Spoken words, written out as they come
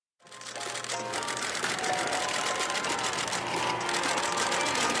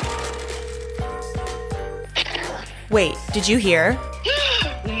Wait, did you hear?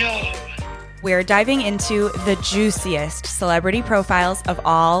 No. We're diving into the juiciest celebrity profiles of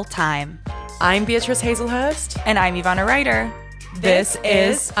all time. I'm Beatrice Hazelhurst. And I'm Ivana Ryder. This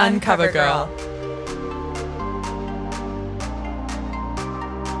is Uncover Girl.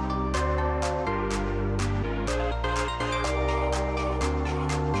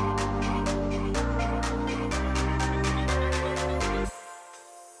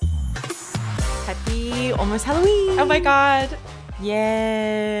 Happy almost Halloween. Oh my God.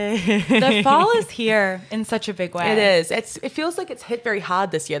 Yay. The fall is here in such a big way. It is. It feels like it's hit very hard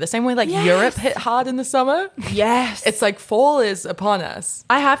this year. The same way Europe hit hard in the summer. Yes. It's like fall is upon us.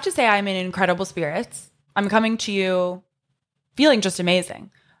 I have to say I'm in incredible spirits. I'm coming to you feeling just amazing.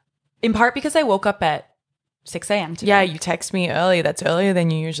 In part because I woke up at 6 a.m. today. Yeah, you text me early. That's earlier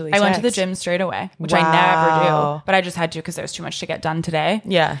than you usually text. I went to the gym straight away, which I never do. But I just had to because there was too much to get done today.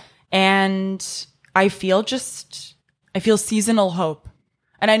 Yeah. And I feel seasonal hope.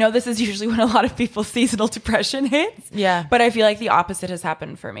 And I know this is usually when a lot of people's seasonal depression hits. Yeah. But I feel like the opposite has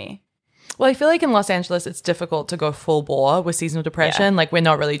happened for me. Well, I feel like in Los Angeles, it's difficult to go full bore with seasonal depression. Yeah. Like, we're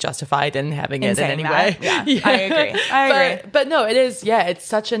not really justified in having it in any way. Yeah, I agree. But no, it is. Yeah, it's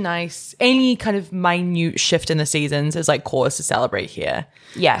such a nice, any kind of minute shift in the seasons is like cause to celebrate here.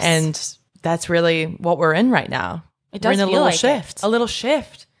 Yes. And that's really what we're in right now. It does we're in feel like shift. A little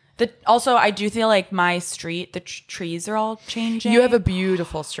shift. Also, I do feel like my street, the trees are all changing. You have a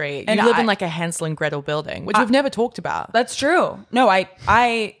beautiful street. And you live in like a Hansel and Gretel building, which we've never talked about. That's true. No,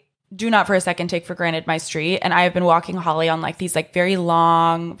 I do not for a second take for granted my street. And I have been walking Holly on like these like very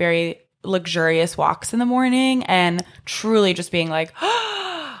long, very luxurious walks in the morning and truly just being like,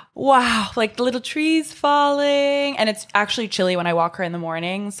 wow, like the little trees falling. And it's actually chilly when I walk her in the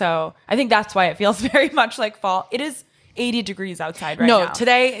morning. So I think that's why it feels very much like fall. It is 80 degrees outside right now. No,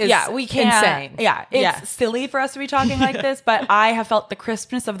 today is insane. Yeah, it's silly for us to be talking like this, but I have felt the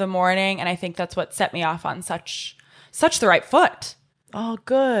crispness of the morning, and I think that's what set me off on such the right foot. Oh,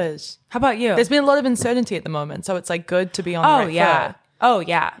 good. How about you? There's been a lot of uncertainty at the moment, so it's like good to be on the right foot. Oh,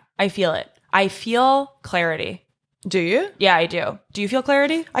 yeah. I feel it. I feel clarity. Do you? Yeah, I do. Do you feel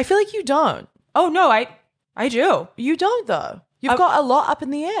clarity? I feel like you don't. Oh, no, I do. You don't, though. You've got a lot up in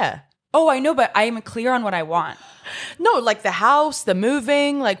the air. Oh, I know, but I'm clear on what I want. No, like the house, the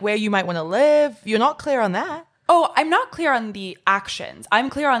moving, like where you might want to live. You're not clear on that. Oh, I'm not clear on the actions. I'm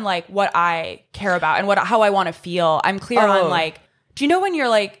clear on like what I care about and how I want to feel. I'm clear on like, do you know when you're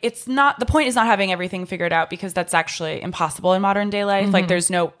like, it's not, the point is not having everything figured out because that's actually impossible in modern day life. Mm-hmm. Like there's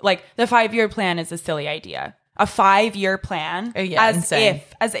no, like the 5-year plan is a silly idea. A 5-year plan, as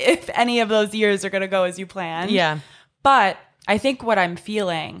if any of those years are going to go as you plan. Yeah. But I think what I'm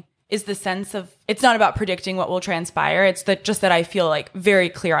feeling is the sense of, it's not about predicting what will transpire. It's just that I feel like very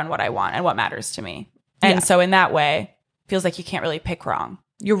clear on what I want and what matters to me. And so in that way, feels like you can't really pick wrong.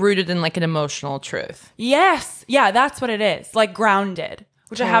 You're rooted in like an emotional truth. Yes. Yeah, that's what it is. Like grounded,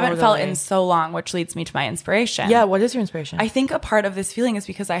 which I haven't felt in so long, which leads me to my inspiration. Yeah, what is your inspiration? I think a part of this feeling is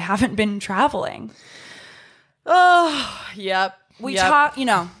because I haven't been traveling. Oh, yep. We talk,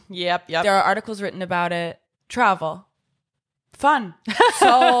 Yep. There are articles written about it. Travel. Fun.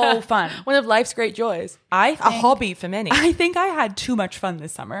 So fun. One of life's great joys. A hobby for many. I think I had too much fun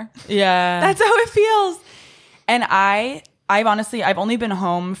this summer. Yeah. That's how it feels. And I've only been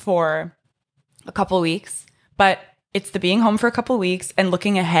home for a couple weeks, but it's the being home for a couple weeks and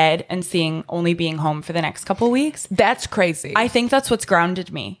looking ahead and seeing only being home for the next couple weeks. That's crazy. I think that's what's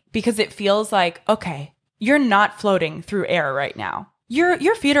grounded me because it feels like, okay, you're not floating through air right now.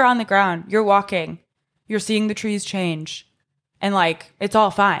 Your feet are on the ground. You're walking. You're seeing the trees change. And like, it's all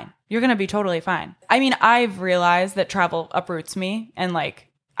fine. You're going to be totally fine. I mean, I've realized that travel uproots me. And like,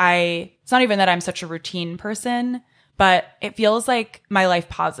 it's not even that I'm such a routine person, but it feels like my life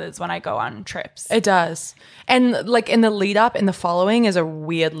pauses when I go on trips. It does. And like in the lead up, in the following is a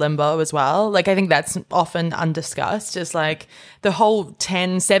weird limbo as well. Like I think that's often undiscussed is like the whole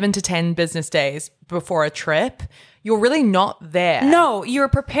 7 to 10 business days before a trip, you're really not there. No, you're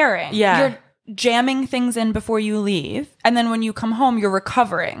preparing. Yeah. You're jamming things in before you leave. And then when you come home, you're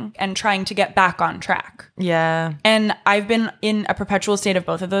recovering and trying to get back on track. Yeah. And I've been in a perpetual state of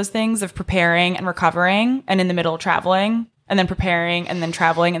both of those things, of preparing and recovering, and in the middle traveling, and then preparing and then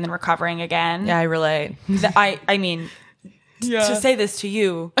traveling and then recovering again. Yeah, I relate. I mean, to say this to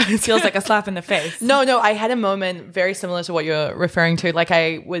you feels like a slap in the face. No, I had a moment very similar to what you're referring to. Like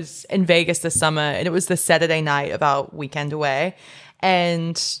I was in Vegas this summer and it was the Saturday night of our weekend away.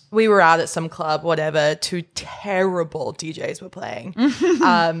 And we were out at some club, whatever, two terrible DJs were playing.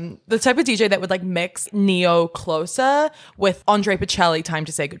 The type of DJ that would like mix Neo Closer with Andre Bocelli, Time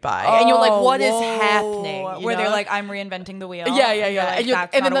to Say Goodbye. And you're like, what is happening? Where they're like, I'm reinventing the wheel. Yeah.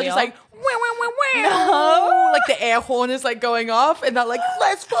 Like, and then they're just like, no. Like the air horn is like going off and they're like,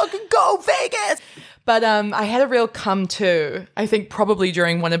 let's fucking go Vegas. But I had a real come to, I think probably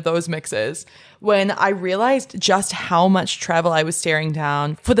during one of those mixes, when I realized just how much travel I was staring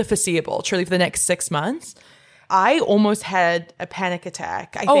down for the foreseeable, truly for the next 6 months. I almost had a panic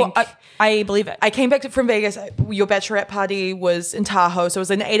attack. I believe it. I came back from Vegas. Your bachelorette party was in Tahoe, so it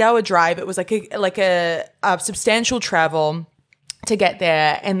was an 8-hour drive. It was like a substantial travel to get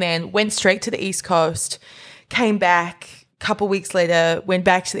there, and then went straight to the East Coast, came back. Couple weeks later, went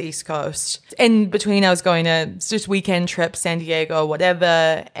back to the East Coast. In between, I was going to just weekend trips, San Diego,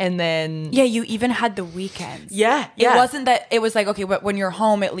 whatever. And then... Yeah, you even had the weekends. Yeah. It wasn't that... It was like, okay, but when you're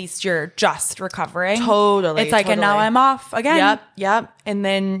home, at least you're just recovering. Totally. It's like, and now I'm off again. Yep. And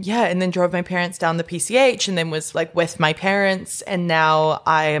then drove my parents down the PCH and then was like with my parents. And now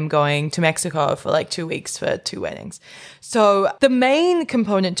I am going to Mexico for like 2 weeks for 2 weddings. So the main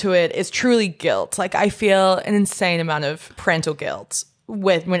component to it is truly guilt. Like I feel an insane amount of parental guilt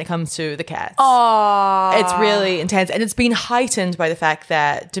when it comes to the cats. Oh, it's really intense, and it's been heightened by the fact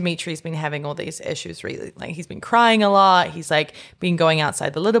that Dimitri's been having all these issues. Really, like he's been crying a lot. He's like been going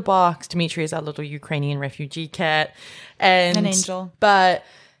outside the litter box. Dimitri is our little Ukrainian refugee cat, and an angel. But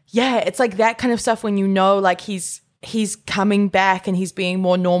yeah, it's like that kind of stuff when you know, like he's coming back and he's being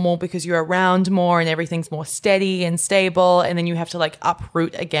more normal because you're around more and everything's more steady and stable, and then you have to like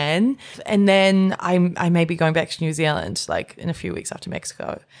uproot again. And then I may be going back to New Zealand like in a few weeks after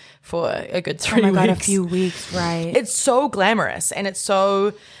Mexico for a good 3 weeks. Oh my God, a few weeks, right? It's so glamorous, and it's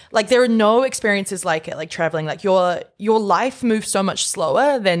so like there are no experiences like it, like traveling. Like your life moves so much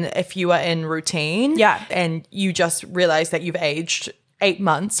slower than if you are in routine. Yeah. And you just realize that you've aged 8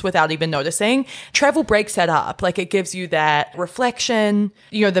 months without even noticing. Travel breaks that up. Like it gives you that reflection,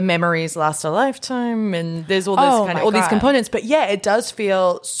 you know, the memories last a lifetime, and there's all this all these components. But yeah, it does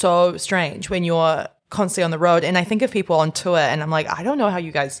feel so strange when you're constantly on the road. And I think of people on tour and I'm like, I don't know how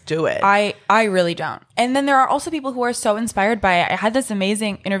you guys do it. I really don't. And then there are also people who are so inspired by it. I had this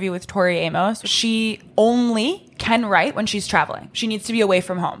amazing interview with Tori Amos. She only can write when she's traveling. She needs to be away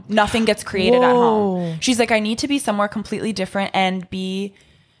from home. Nothing gets created at home. She's like, I need to be somewhere completely different and be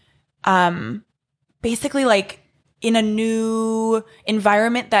basically like in a new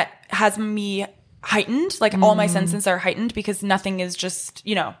environment that has me heightened. Like all my senses are heightened because nothing is just,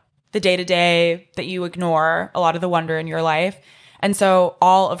 you know, the day-to-day that you ignore, a lot of the wonder in your life. And so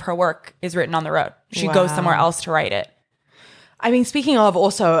all of her work is written on the road. She goes somewhere else to write it. I mean, speaking of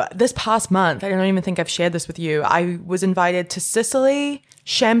also, this past month, I don't even think I've shared this with you, I was invited to Sicily,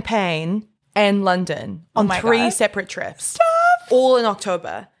 Champagne, and London on 3 separate trips. All in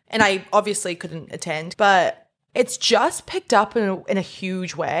October. And I obviously couldn't attend, but it's just picked up in a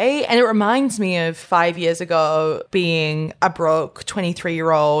huge way. And it reminds me of 5 years ago being a broke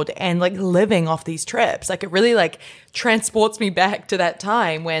 23-year-old and like living off these trips. Like it really like transports me back to that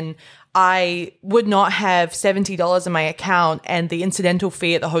time when I would not have $70 in my account and the incidental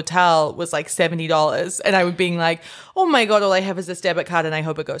fee at the hotel was like $70. And I would be like, oh my God, all I have is this debit card and I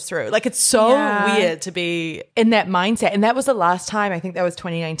hope it goes through. Like it's so weird to be in that mindset. And that was the last time, I think that was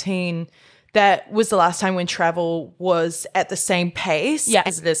 2019. That was the last time when travel was at the same pace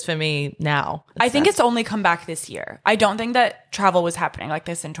as it is for me now. I think it's only come back this year. I don't think that travel was happening like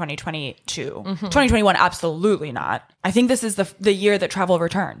this in 2022. 2021, absolutely not. I think this is the year that travel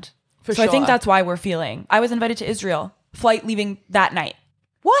returned. So I think that's why we're feeling. I was invited to Israel, flight leaving that night.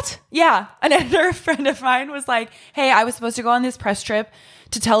 What? Yeah. Another friend of mine was like, hey, I was supposed to go on this press trip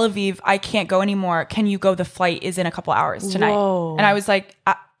to Tel Aviv. I can't go anymore. Can you go? The flight is in a couple hours tonight. Whoa. And I was like,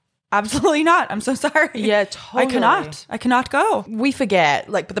 absolutely not. I'm so sorry. Yeah, totally. I cannot go. We forget,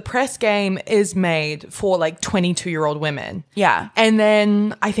 like, but the press game is made for like 22-year-old women. Yeah. And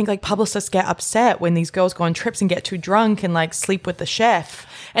then I think like publicists get upset when these girls go on trips and get too drunk and like sleep with the chef.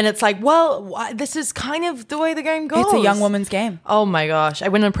 And it's like, well, this is kind of the way the game goes. It's a young woman's game. Oh my gosh. I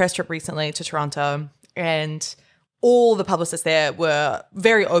went on a press trip recently to Toronto, and all the publicists there were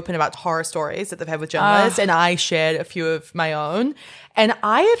very open about horror stories that they've had with journalists. And I shared a few of my own. And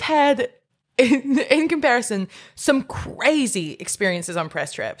I have had, in comparison, some crazy experiences on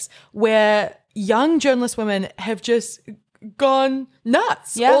press trips where young journalist women have just gone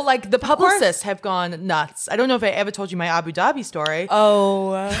nuts. Yeah, Or like the publicists have gone nuts. I don't know if I ever told you my Abu Dhabi story.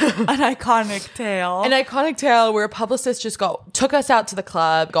 Oh, an iconic tale. An iconic tale where a publicist just took us out to the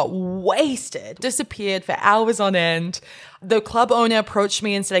club, got wasted, disappeared for hours on end. The club owner approached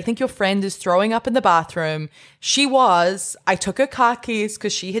me and said, I think your friend is throwing up in the bathroom. She was. I took her car keys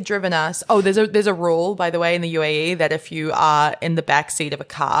because she had driven us. Oh, there's a rule, by the way, in the UAE that if you are in the back seat of a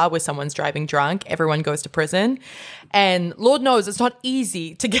car where someone's driving drunk, everyone goes to prison. And Lord knows it's not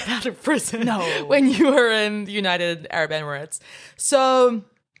easy to get out of prison when you are in the United Arab Emirates. So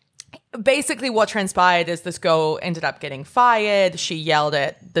basically what transpired is this girl ended up getting fired. She yelled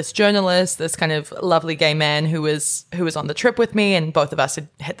at this journalist, this kind of lovely gay man who was on the trip with me, and both of us had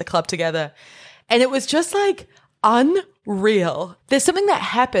hit the club together. And it was just like unreal. There's something that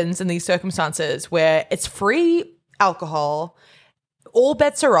happens in these circumstances where it's free alcohol, all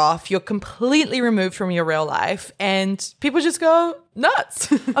bets are off, you're completely removed from your real life, and people just go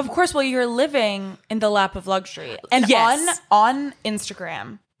nuts. Of course, well, you're living in the lap of luxury. And Yes. on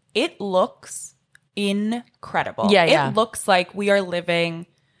Instagram, it looks incredible. Yeah. It looks like we are living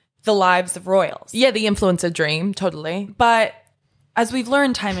the lives of royals. Yeah, the influencer dream, totally. But as we've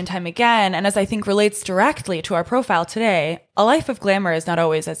learned time and time again, and as I think relates directly to our profile today, a life of glamour is not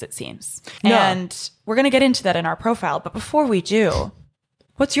always as it seems. No. And we're going to get into that in our profile. But before we do,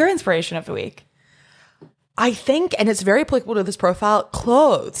 what's your inspiration of the week? I think, and it's very applicable to this profile,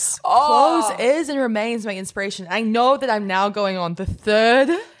 clothes. Clothes is and remains my inspiration. I know that I'm now going on the third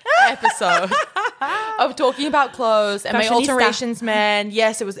episode of talking about clothes and my Fashionista. alterations man.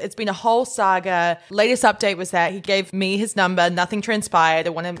 Yes, it's been a whole saga. Latest update was that he gave me his number. Nothing transpired. I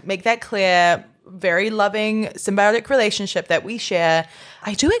want to make that clear. Very loving, symbiotic relationship that we share.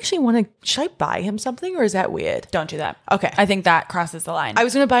 I do actually want to, should I buy him something or is that weird? Don't do that. Okay. I think that crosses the line. I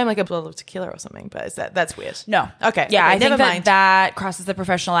was going to buy him like a bottle of tequila or something, but that's weird. No. Okay. Yeah, okay, I never think mind. that crosses the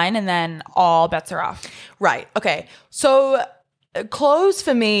professional line, and then all bets are off. Right. Okay. So clothes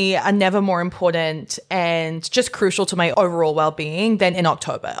for me are never more important and just crucial to my overall well-being than in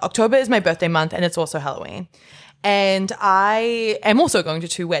October. October is my birthday month and it's also Halloween. And I am also going to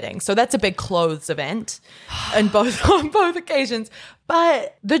 2 weddings. So that's a big clothes event on both occasions.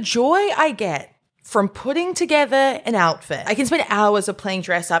 But the joy I get from putting together an outfit, I can spend hours of playing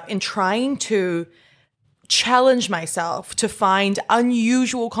dress up and trying to challenge myself to find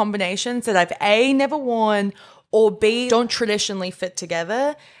unusual combinations that I've A, never worn, or B, don't traditionally fit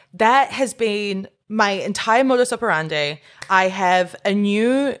together. That has been my entire modus operandi. I have a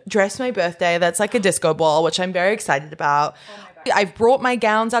new dress for my birthday that's like a disco ball, which I'm very excited about. I've brought my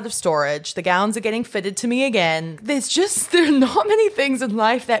gowns out of storage. The gowns are getting fitted to me again. There are not many things in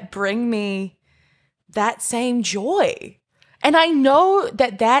life that bring me that same joy. And I know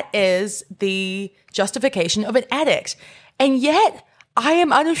that that is the justification of an addict. And yet I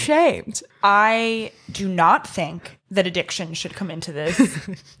am unashamed. I do not think that addiction should come into this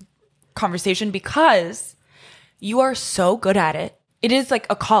conversation because you are so good at it. It is like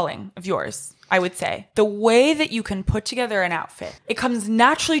a calling of yours, I would say. The way that you can put together an outfit, it comes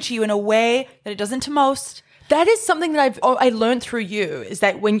naturally to you in a way that it doesn't to most. That is something that I learned through you, is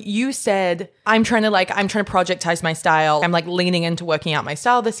that when you said, I'm trying to projectize my style. I'm like leaning into working out my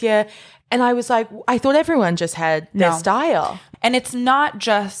style this year. And I was like, I thought everyone just had their style. And it's not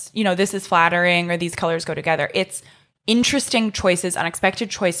just, this is flattering or these colors go together. It's interesting choices, unexpected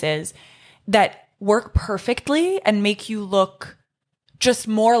choices that work perfectly and make you look just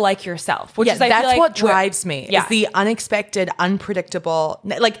more like yourself. Which is, I feel like what drives me. Yeah. Is the unexpected, unpredictable.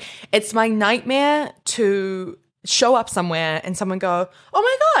 Like, it's my nightmare to show up somewhere and someone go, oh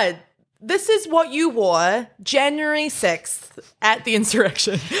my God, this is what you wore January 6th at the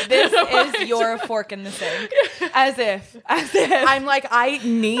insurrection. This is your fork in the sink. As if. I'm like, I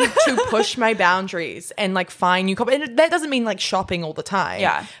need to push my boundaries and like find new and that doesn't mean like shopping all the time.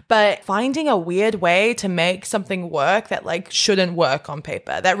 Yeah. But finding a weird way to make something work that like shouldn't work on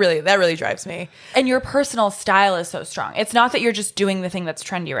paper. That really drives me. And your personal style is so strong. It's not that you're just doing the thing that's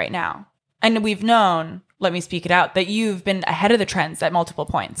trendy right now. And we've known, let me speak it out, that you've been ahead of the trends at multiple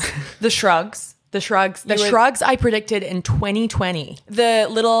points. The shrugs. The shrugs I predicted in 2020. The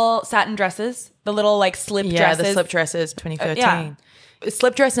little satin dresses, the little like slip dresses. Yeah, the slip dresses, 2013. A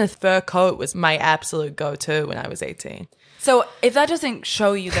slip dress and a fur coat was my absolute go-to when I was 18. So if that doesn't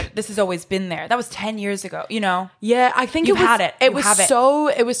show you that this has always been there, that was 10 years ago, Yeah, I think You've had it. It was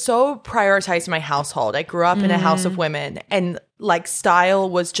so prioritized in my household. I grew up in a house of women and like style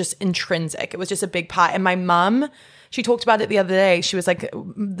was just intrinsic. It was just a big part. And my mom, She talked about it the other day. She was like, one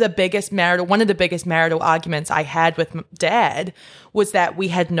of the biggest marital arguments I had with dad was that we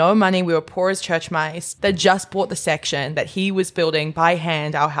had no money. We were poor as church mice. They just bought the section that he was building by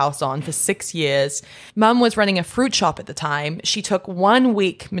hand our house on for 6 years. Mum was running a fruit shop at the time. She took 1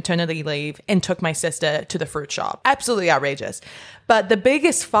 week maternity leave and took my sister to the fruit shop. Absolutely outrageous. But the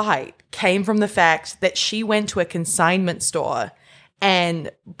biggest fight came from the fact that she went to a consignment store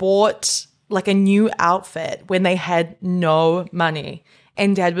and bought like a new outfit when they had no money.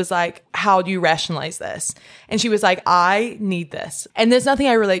 And dad was like, how do you rationalize this? And she was like, I need this. And there's nothing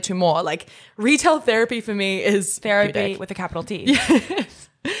I relate to more. Like retail therapy for me is Therapy with a capital T.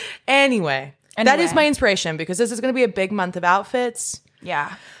 Anyway, that is my inspiration because this is going to be a big month of outfits.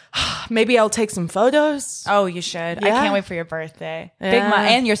 Yeah. Maybe I'll take some photos. Oh, you should. Yeah. I can't wait for your birthday. Yeah. Big month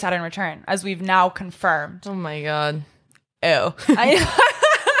and your Saturn return, as we've now confirmed. Oh my God. Ew.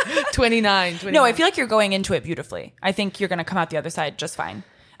 29. No, I feel like you're going into it beautifully. I think you're going to come out the other side just fine.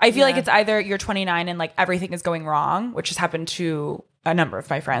 I feel like it's either you're 29 and like everything is going wrong, which has happened to a number of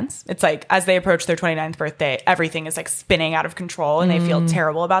my friends. It's like as they approach their 29th birthday, everything is like spinning out of control and they feel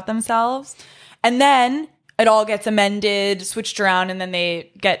terrible about themselves. And then it all gets amended, switched around, and then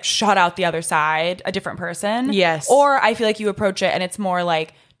they get shot out the other side, a different person. Yes. Or I feel like you approach it and it's more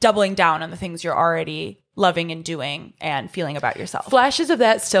like doubling down on the things you're already loving and doing and feeling about yourself. Flashes of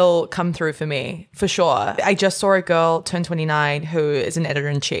that still come through for me, for sure. I just saw a girl turn 29 who is an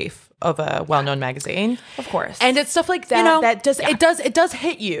editor-in-chief of a well-known magazine. Of course. And it's stuff like that, You know, that it does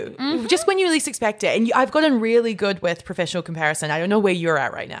hit you just when you least expect it. And I've gotten really good with professional comparison. I don't know where you're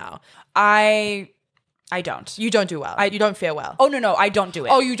at right now. I don't. You don't do well. You don't fare well. Oh, no, I don't do it.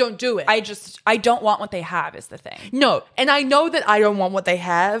 Oh, you don't do it. I don't want what they have is the thing. No, and I know that I don't want what they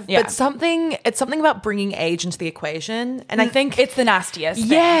have, Yeah. but it's something about bringing age into the equation, and I think It's the nastiest thing.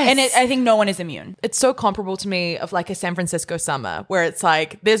 Yes. And I think no one is immune. it's so comparable to me of like a San Francisco summer, where it's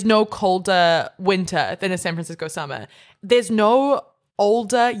like there's no colder winter than a San Francisco summer. There's no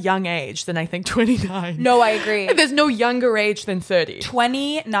older young age than I think 29. No, I agree. There's no younger age than 30.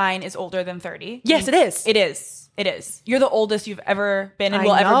 29 is older than 30. Yes, it is. It is. It is. You're the oldest you've ever been and I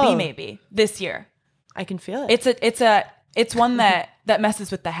will ever be know. maybe this year. I can feel it. It's one that messes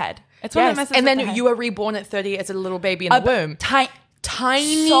with the head. It's one that messes and with then the head. you are reborn at 30 as a little baby in the womb.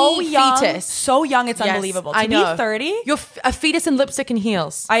 Tiny so young, fetus. So young, it's Yes, unbelievable. I To know. be 30, You're a fetus in lipstick and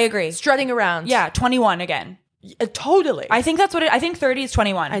heels. I agree. Strutting around. Yeah, 21 again. Totally. I think that's what I think 30 is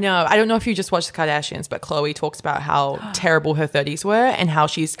 21. I know. I don't know if you just watched the Kardashians, but Khloe talks about how terrible her 30s were and how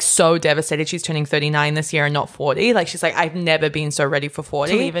she's so devastated she's turning 39 this year and not 40. Like, she's like, I've never been so ready for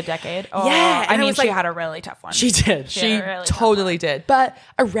 40. To leave a decade. Oh, Yeah, I and I mean, was she like- had a really tough one. She did. She had a really tough totally did. But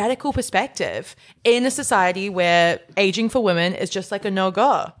a radical perspective in a society where aging for women is just like a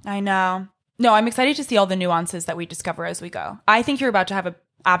no-go. I know. No, I'm excited to see all the nuances that we discover as we go. I think you're about to have a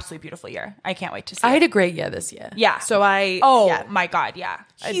absolutely beautiful year. I can't wait to see I it. had a great year this year. Yeah. So Oh my God, yeah.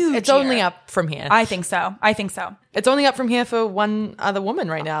 Huge it's only year. up from here. I think so. It's only up from here for one other woman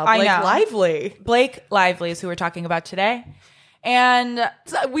right now. I Blake know. Lively. Blake Lively is who we're talking about today. And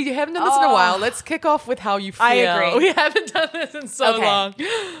So we haven't done this in a while. Let's kick off with how you feel. I agree. We haven't done this in so Okay. long.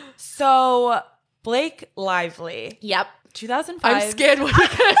 so Blake Lively. Yep. 2005. I'm scared what you're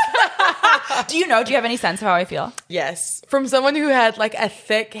gonna Do you have any sense of how I feel? Yes. From someone who had like a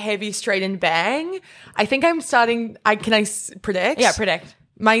thick, heavy, straightened bang, I think I'm starting. Can I predict? Yeah, predict.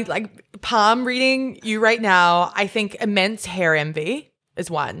 My like palm reading you right now. I think immense hair envy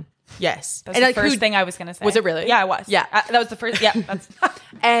is one. Yes. That's the first thing I was going to say. Was it really? Yeah, it was. Yeah. That was the first. Yeah. That's,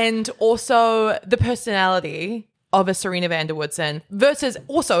 And also the personality of a Serena van der Woodsen versus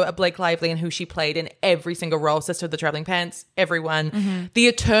also a Blake Lively and who she played in every single role. Sister of the Traveling Pants, everyone. Mm-hmm. The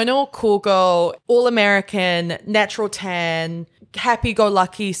eternal cool girl, all-American, natural tan,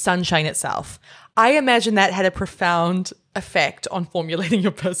 happy-go-lucky sunshine itself. I imagine that had a profound effect on formulating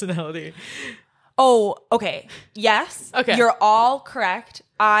your personality. oh, okay. Yes. Okay. You're all correct.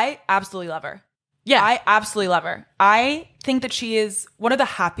 I absolutely love her. Yeah. I absolutely love her. I think that she is one of the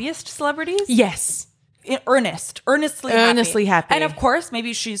happiest celebrities. Yes. Earnestly happy. And of course,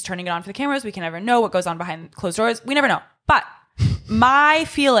 maybe she's turning it on for the cameras. We can never know what goes on behind closed doors. We never know. But my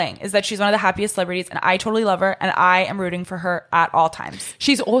feeling is that she's one of the happiest celebrities and I totally love her and I am rooting for her at all times.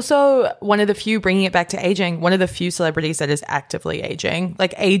 She's also one of the few, bringing it back to aging, one of the few celebrities that is actively aging,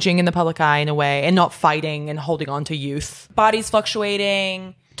 like aging in the public eye in a way and not fighting and holding on to youth. Body's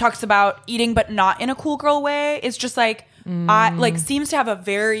fluctuating, talks about eating but not in a cool girl way. It's just like, seems to have a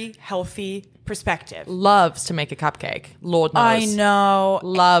very healthy perspective. Loves to make a cupcake. Lord knows. I know.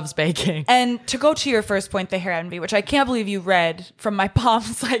 Loves baking. And to go to your first point, the hair envy, which I can't believe you read from my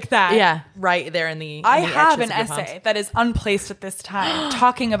palms like that. Yeah, right there in the I the have etches an of your essay palms. that is unplaced at this time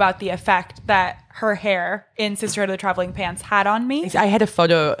talking about the effect that her hair in Sisterhood of the Traveling Pants had on me. I had a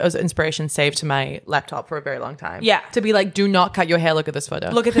photo as inspiration saved to my laptop for a very long time. Yeah. To be like, do not cut your hair. Look at this photo.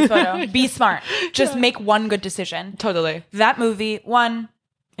 Look at this photo. Be smart. Just make one good decision. Totally. That movie, one,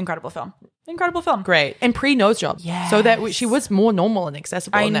 incredible film. Incredible film. Great. And pre-nose job. Yes. So that she was more normal and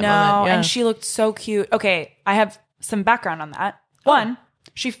accessible I in that know. moment. Yeah. And she looked so cute. Okay, I have some background on that. One,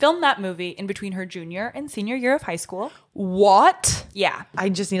 she filmed that movie in between her junior and senior year of high school. What? Yeah. I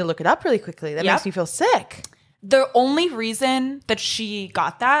just need to look it up really quickly. That Yep. makes me feel sick. The only reason that she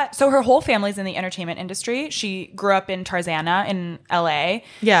got that, so her whole family's in the entertainment industry. She grew up in Tarzana in LA.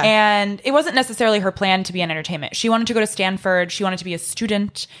 Yeah. And it wasn't necessarily her plan to be in entertainment. She wanted to go to Stanford. She wanted to be a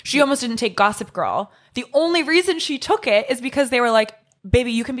student. She almost didn't take Gossip Girl. The only reason she took it is because they were like,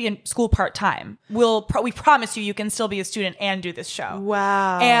 baby, you can be in school part-time. We promise you can still be a student and do this show.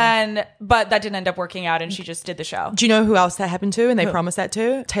 Wow. But that didn't end up working out and she just did the show. Do you know who else that happened to? And they promised that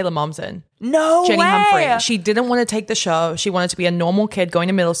to? Taylor Momsen. No Jenny way. Humphrey. She didn't want to take the show. She wanted to be a normal kid going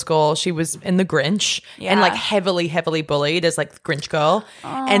to middle school. She was in The Grinch and like heavily, heavily bullied as like the Grinch girl.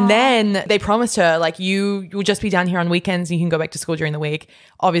 Aww. And then they promised her like you will just be down here on weekends. And you can go back to school during the week.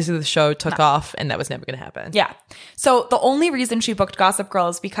 Obviously the show took off and that was never going to happen. Yeah. So the only reason she booked Gossip Girl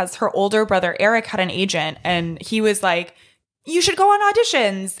is because her older brother Eric had an agent and he was like, you should go on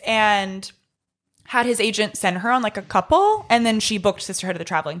auditions, and had his agent send her on like a couple, and then she booked Sisterhood of the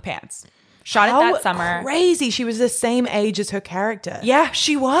Traveling Pants. Shot it that summer. Crazy. She was the same age as her character. Yeah,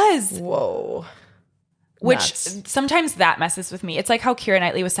 she was. Whoa. Which Nuts. sometimes that messes with me. It's like how Keira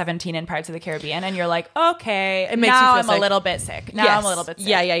Knightley was 17 in Pirates of the Caribbean, and you're like, okay, It makes now you I'm feel a sick. little bit sick. Now Yes. I'm a little bit sick.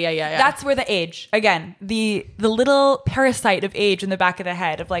 Yeah. That's where the age, again, the little parasite of age in the back of the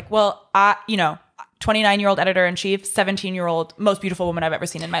head of like, well, 29-year-old editor-in-chief, 17-year-old, most beautiful woman I've ever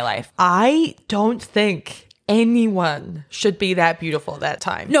seen in my life. I don't think anyone should be that beautiful that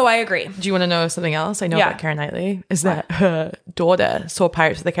time. No, I agree. Do you want to know something else I know Yeah. about Keira Knightley? Is that her daughter saw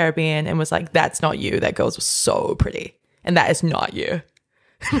Pirates of the Caribbean and was like, that's not you. That girl's so pretty. And that is not you.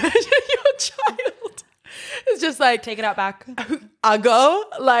 Imagine your child. It's just like, Take it out back. Uggo.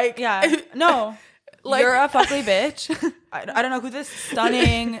 Like, Yeah. No. Like- You're a fugly bitch. I don't know who this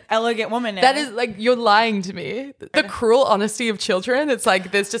stunning, elegant woman is. that is like, you're lying to me. The cruel honesty of children. It's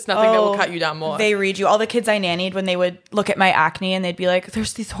like, there's just nothing that will cut you down more. They read you. All the kids I nannied, when they would look at my acne and they'd be like,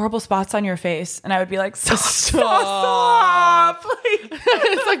 there's these horrible spots on your face. And I would be like, stop.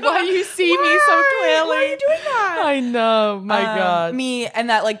 It's like, why you see me so clearly? Why are you doing that? I know. My God. Me and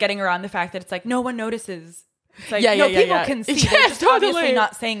that like getting around the fact that it's like no one notices. It's like Yeah, no, yeah, people yeah. can see. Yes, They're just obviously totally.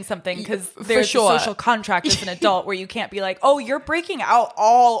 not saying something because For there's sure. a social contract as an adult where you can't be like, oh, you're breaking out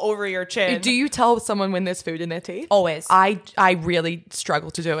all over your chin. Do you tell someone when there's food in their teeth? Always. I really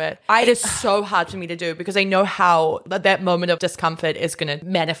struggle to do it. It is so hard for me to do because I know how that moment of discomfort is going to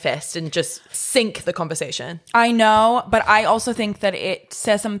manifest and just sink the conversation. I know, but I also think that it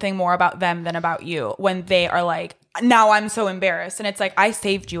says something more about them than about you when they are like, now I'm so embarrassed. And it's like, I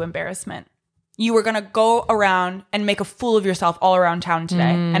saved you embarrassment. You were going to go around and make a fool of yourself all around town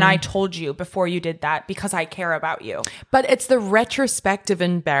today. And I told you before you did that because I care about you. But it's the retrospective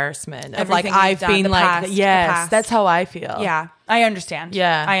embarrassment of like, Everything you've I've done, been the like, past, the yes, past. that's how I feel. Yeah, I understand.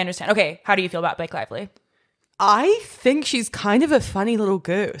 Yeah. I understand. Okay, how do you feel about Blake Lively? I think she's kind of a funny little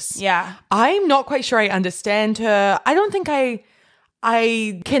goose. Yeah. I'm not quite sure I understand her. I don't think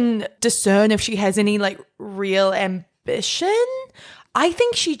I can discern if she has any like real ambition. I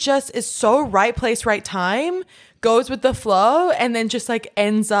think she just is so right place, right time, goes with the flow, and then just like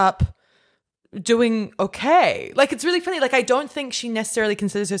ends up doing okay. Like it's really funny. Like I don't think she necessarily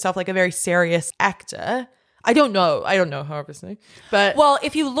considers herself like a very serious actor. I don't know her obviously. But Well,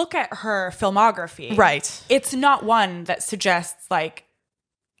 if you look at her filmography, right. it's not one that suggests like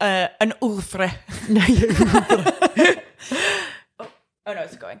an oeuvre. Oh no,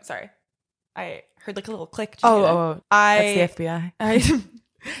 it's going. Sorry. I heard like a little click. Did you hear that? That's the FBI.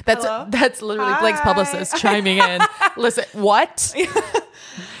 Hello? That's literally Blake's Hi. publicist chiming in. Listen, what?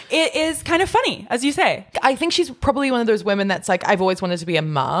 It is kind of funny, as you say. I think she's probably one of those women that's like, I've always wanted to be a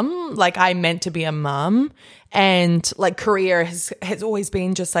mum. Like I meant to be a mum, and like career has always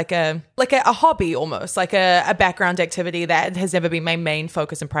been just like a hobby almost, like a background activity that has never been my main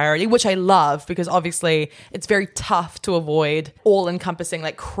focus and priority, which I love because obviously it's very tough to avoid all encompassing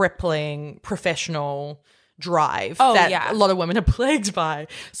like crippling professional drive Oh, that yeah. a lot of women are plagued by.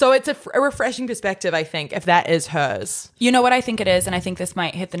 So it's a refreshing perspective, I think, if that is hers. You know what I think it is, and I think this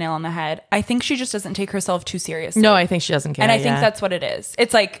might hit the nail on the head. I think she just doesn't take herself too seriously. No, I think she doesn't care. And I think that's what it is.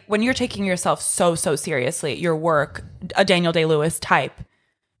 It's like when you're taking yourself so seriously, your work, a Daniel Day-Lewis type,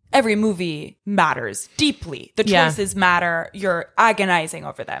 every movie matters deeply. The choices matter. You're agonizing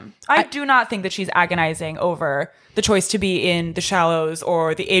over them. I do not think that she's agonizing over the choice to be in The Shallows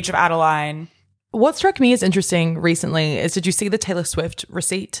or The Age of Adeline. What struck me as interesting recently is, did you see the Taylor Swift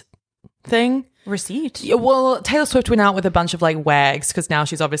receipt thing? Receipt? Yeah, well, Taylor Swift went out with a bunch of like wags, because now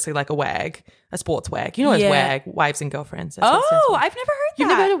she's obviously like a wag, a sports wag. You know, as WAG, wives and girlfriends. That's what it stands for. I've never heard You've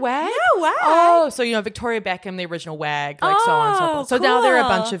that. never heard of WAG? No, WAG. Oh, so you know Victoria Beckham, the original WAG, like so on and so forth. So now there are a cool.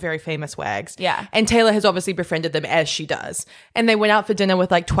 bunch of very famous WAGs. Yeah. And Taylor has obviously befriended them, as she does. And they went out for dinner with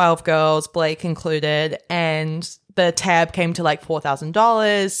like 12 girls, Blake included, and the tab came to like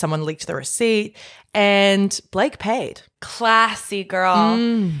 $4,000. Someone leaked the receipt, and Blake paid. Classy girl.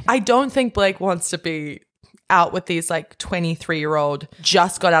 I don't think Blake wants to be out with these like 23-year-old,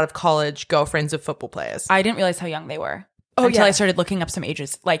 just got out of college girlfriends of football players. I didn't realize how young they were until I started looking up some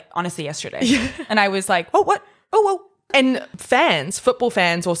ages, like honestly yesterday. And I was like, oh, what? Oh, whoa. And fans, football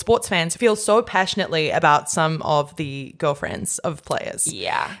fans or sports fans, feel so passionately about some of the girlfriends of players.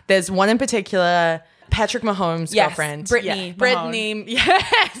 Yeah. There's one in particular, Patrick Mahomes' girlfriend. Brittany. Yeah. Brittany.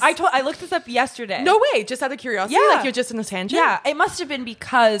 Yes. I looked this up yesterday. No way. Just out of curiosity? Yeah. Like you're just in a tangent? Yeah. It must have been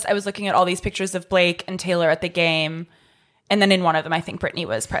because I was looking at all these pictures of Blake and Taylor at the game. And then in one of them, I think Brittany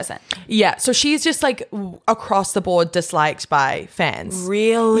was present. Yeah. So she's just like across the board disliked by fans.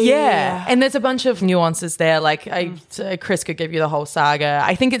 Really? Yeah. And there's a bunch of nuances there. Like Chris could give you the whole saga.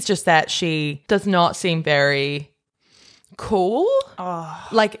 I think it's just that she does not seem very cool.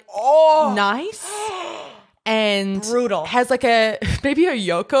 Nice. And brutal. Has like maybe a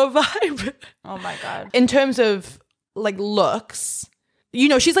Yoko vibe. Oh my God. In terms of like looks. You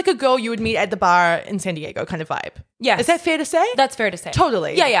know, she's like a girl you would meet at the bar in San Diego kind of vibe. Yes. Is that fair to say? That's fair to say.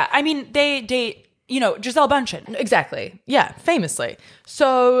 Totally. Yeah. I mean, they date, Giselle Bundchen. Exactly. Yeah, famously.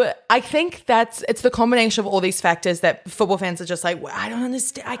 So I think it's the combination of all these factors that football fans are just like, well, I don't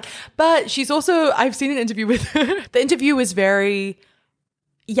understand. But she's also, I've seen an interview with her. The interview was very,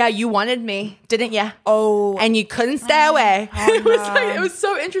 yeah, you wanted me, didn't you? Oh. And you couldn't stay away. Oh, It was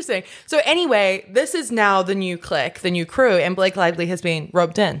so interesting. So anyway, this is now the new clique, the new crew, and Blake Lively has been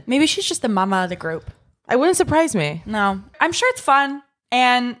roped in. Maybe she's just the mama of the group. It wouldn't surprise me. No. I'm sure it's fun.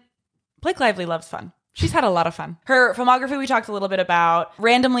 And Blake Lively loves fun. She's had a lot of fun. Her filmography we talked a little bit about.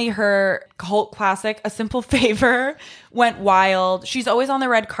 Randomly, her cult classic, A Simple Favor, went wild. She's always on the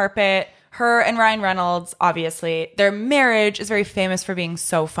red carpet. Her and Ryan Reynolds, obviously, their marriage is very famous for being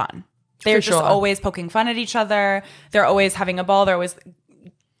so fun. They're just always poking fun at each other. They're always having a ball. They're always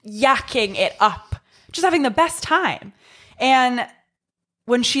yakking it up, just having the best time. And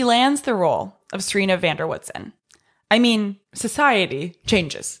when she lands the role of Serena van der Woodsen, I mean, society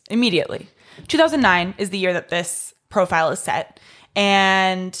changes immediately. 2009 is the year that this profile is set.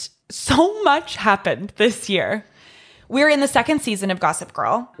 And so much happened this year. We're in the second season of Gossip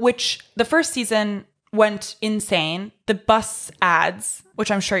Girl, which the first season went insane. The bus ads, which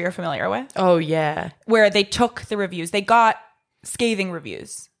I'm sure you're familiar with. Oh, yeah. Where they took the reviews. They got scathing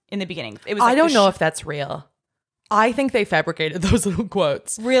reviews in the beginning. It was I don't know if that's real. I think they fabricated those little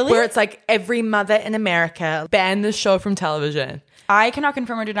quotes. Really? Where it's like, every mother in America banned this show from television. I cannot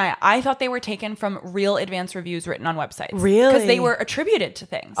confirm or deny. I thought they were taken from real advanced reviews written on websites. Really? Because they were attributed to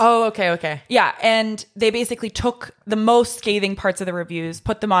things. Oh, okay. Yeah, and they basically took the most scathing parts of the reviews,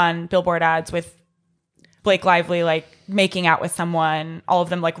 put them on billboard ads with Blake Lively like making out with someone, all of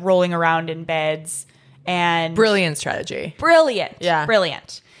them like rolling around in beds. And brilliant strategy. Brilliant. Yeah.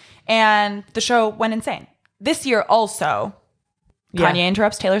 Brilliant. And the show went insane. This year also, Kanye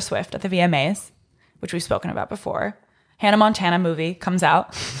interrupts Taylor Swift at the VMAs, which we've spoken about before. Hannah Montana movie comes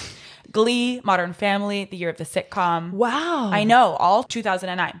out. Glee, Modern Family, the year of the sitcom. Wow. I know, all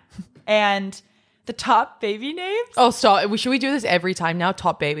 2009. And the top baby names. Oh, stop. Should we do this every time now?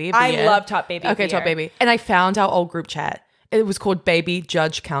 Top Baby. I love Top Baby. Okay, Top Baby. And I found our old group chat. It was called Baby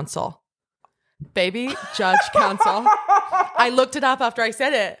Judge Council. Baby Judge Council. I looked it up after I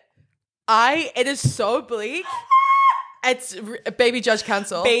said it. It is so bleak. It's Baby Judge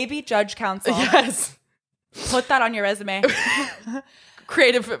Council. Baby Judge Council. Yes. Put that on your resume.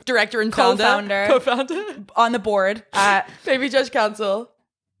 Creative director and founder. Co-founder. On the board at Baby Judge Council.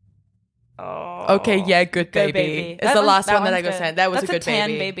 Oh. Okay, yeah, good baby. It's the last one that I go send. That was a good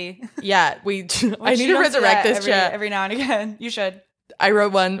tan baby. baby. Yeah, I need to resurrect this chat. Every now and again. You should. I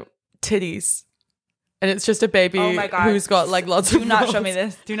wrote one, titties. And it's just a baby Oh my God. who's got like lots of Do not rolls. show me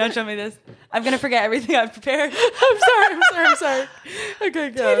this. Do not show me this. I'm going to forget everything I've prepared. I'm sorry. Okay,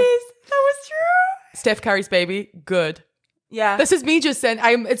 go. Titties. That was true. Steph Curry's baby, good. Yeah. This is me just saying,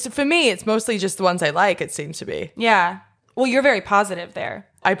 it's for me, it's mostly just the ones I like, it seems to be. Yeah. Well, you're very positive there.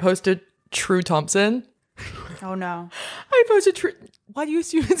 I posted True Thompson. Oh, no. I posted True. Why do you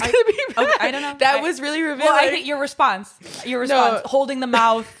assume it's going to be bad? Okay, I don't know. That was really revealing. Well, I think your response, holding the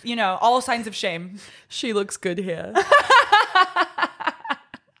mouth, all signs of shame. She looks good here. Oh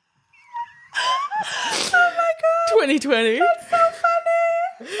my God. 2020. That's so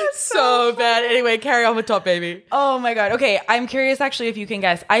funny. That's So bad. Anyway, carry on with Top Baby. Oh my God. Okay. I'm curious actually if you can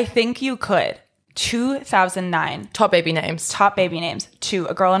guess. I think you could. 2009. Top baby names. Top baby names. 2,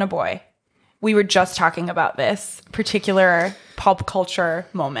 a girl and a boy. We were just talking about this particular pop culture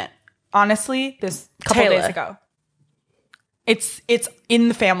moment. Honestly, this couple Taylor. days ago. It's in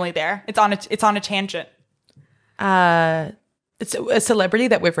the family there. It's on a tangent. It's a celebrity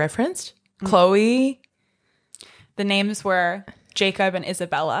that we've referenced. Chloe. The names were Jacob and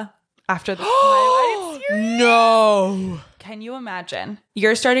Isabella after the Twilight series. No. Can you imagine?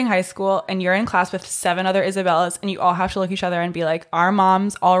 You're starting high school and you're in class with 7 other Isabellas and you all have to look at each other and be like, our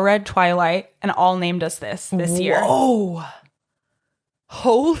moms all read Twilight and all named us this year. Oh.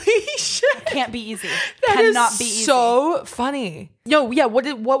 Holy shit. Can't be easy. That Cannot is be easy. so funny. No, yeah, what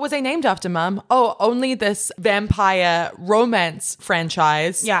was they named after, Mum? Oh, only this vampire romance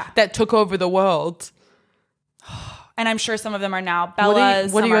franchise that took over the world. And I'm sure some of them are now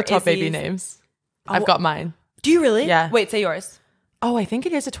Bella's. What are some your top baby Izzy's. names? I've got mine. Do you really? Yeah. Wait, say yours. Oh, I think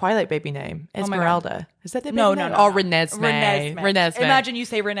it is a Twilight baby name. my God. Esmeralda. Is that the baby No, name? no. Oh, Renesmee. Renesmee. Imagine you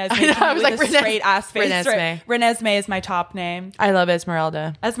say Renesmee. I know, I was with like, a straight ass face. Renesmee. Renesmee is my top name. I love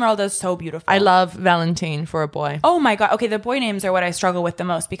Esmeralda. Esmeralda is so beautiful. I love Valentine for a boy. Oh my God. Okay, the boy names are what I struggle with the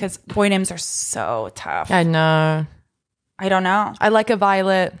most because boy names are so tough. I know. I don't know. I like a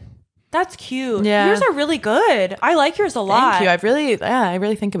Violet. That's cute. Yeah. Yours are really good. I like yours a lot. Thank you. I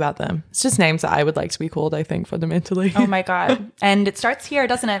really think about them. It's just names that I would like to be called, I think, fundamentally. Oh my God. And it starts here,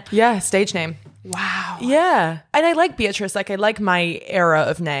 doesn't it? Yeah, stage name. Wow. Yeah. And I like Beatrice. Like, I like my era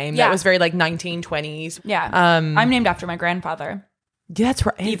of name. Yeah. That was very, like, 1920s. Yeah. I'm named after my grandfather. Yeah, that's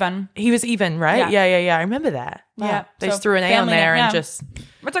right. Even. He was Even, right? Yeah. I remember that. Wow. Yeah. They So just threw an A on family there name, and yeah. just...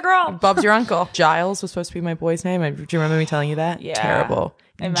 What's a girl? Bob's your uncle. Giles was supposed to be my boy's name. Do you remember me telling you that? Yeah. Terrible.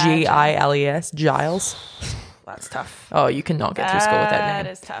 Imagine. Giles. Giles. That's tough. Oh, you cannot get through school with that name.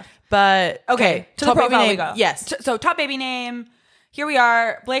 That is tough. But, Okay, to the top baby profile we name. go. Yes. So top baby name. Here we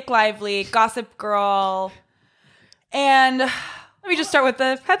are. Blake Lively, Gossip Girl. And let me just start with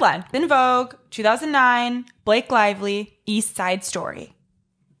the headline. In Vogue, 2009, Blake Lively, East Side Story.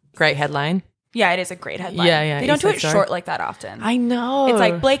 Great headline. Yeah, it is a great headline. Yeah, They don't East do Side it Story. short like that often. I know. It's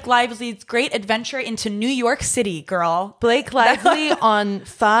like Blake Lively's great adventure into New York City, girl. Blake Lively on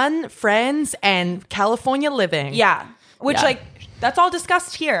fun, friends, and California living. Yeah. Which, Yeah. that's all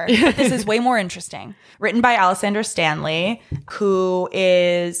discussed here. But this is way more interesting. Written by Alessandra Stanley, who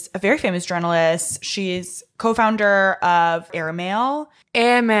is a very famous journalist. She's co-founder of Airmail.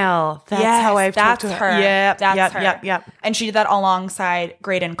 Airmail. That's Yes, how I've talked that's to her. her. Yep, That's her. Yep. And she did that alongside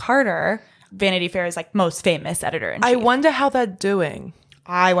Graydon Carter, Vanity Fair's most famous editor-in-chief. I wonder how they're doing.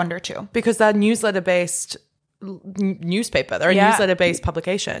 I wonder too. Because they're newsletter-based newspaper. They're a Yeah. newsletter-based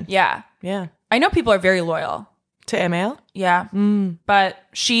publication. Yeah. Yeah. I know people are very loyal. To Airmail? Yeah. But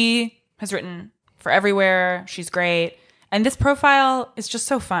she has written for everywhere. She's great. And this profile is just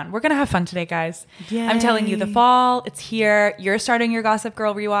so fun. We're going to have fun today, guys. Yay. I'm telling you, the fall, it's here. You're starting your Gossip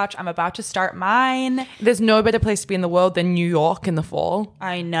Girl rewatch. I'm about to start mine. There's no better place to be in the world than New York in the fall.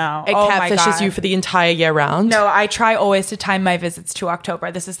 I know. It Oh my catfishes God. you for the entire year round. No, I try always to time my visits to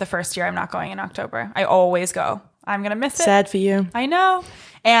October. This is the first year I'm not going in October. I always go. I'm going to miss it. Sad for you. I know.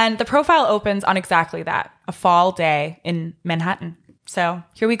 And the profile opens on exactly that, a fall day in Manhattan. So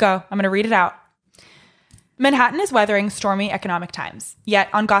here we go. I'm going to read it out. Manhattan is weathering stormy economic times. Yet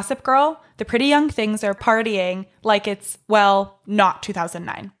on Gossip Girl, the pretty young things are partying like it's, well, not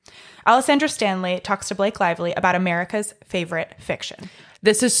 2009. Alessandra Stanley talks to Blake Lively about America's favorite fiction.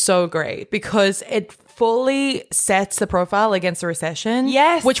 This is so great because it fully sets the profile against the recession.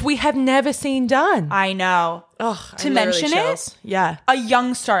 Yes. Which we have never seen done. I know. To mention it, Yeah. a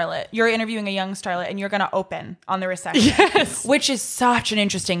young starlet. You're interviewing a young starlet and you're going to open on the recession. Yes. Which is such an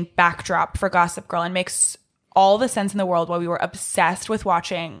interesting backdrop for Gossip Girl and makes all the sense in the world while we were obsessed with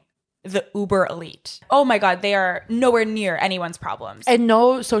watching the uber elite. Oh my God, they are nowhere near anyone's problems. And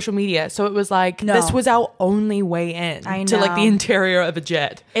no social media. So it was like, No. this was our only way in to like the know. interior of a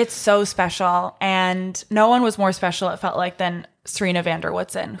jet. It's so special. And no one was more special, it felt like, than Serena van der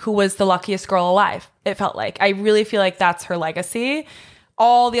Woodsen, who was the luckiest girl alive. It felt like. I really feel like that's her legacy.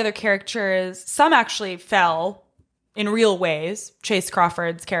 All the other characters, some actually fell in real ways. Chase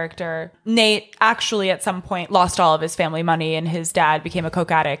Crawford's character. Nate actually at some point lost all of his family money and his dad became a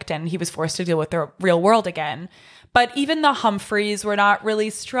coke addict and he was forced to deal with the real world again. But even the Humphreys were not really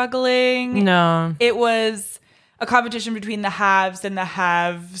struggling. No. It was a competition between the haves and the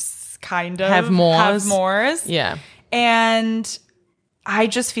haves, kind of. Have-mores. Yeah. And I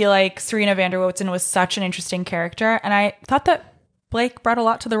just feel like Serena van der Woodsen was such an interesting character. And I thought that Blake brought a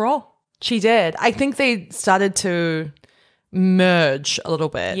lot to the role. She did. I think they started to merge a little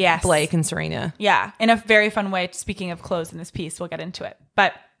bit. Yes. Blake and Serena. Yeah, in a very fun way. Speaking of clothes in this piece, we'll get into it.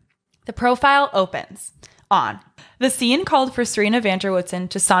 But the profile opens on. The scene called for Serena van der Woodsen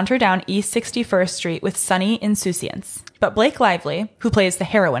to saunter down East 61st Street with sunny insouciance. But Blake Lively, who plays the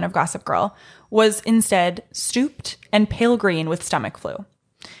heroine of Gossip Girl, was instead stooped and pale green with stomach flu.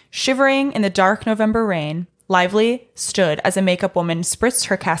 Shivering in the dark November rain, Lively stood as a makeup woman spritzed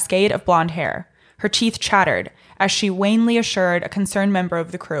her cascade of blonde hair. Her teeth chattered as she wanly assured a concerned member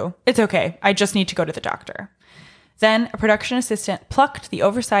of the crew, "It's okay, I just need to go to the doctor." Then a production assistant plucked the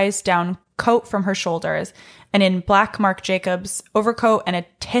oversized down coat from her shoulders, and in black Marc Jacobs overcoat and a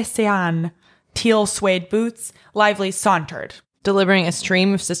Tessian teal suede boots, Lively sauntered, delivering a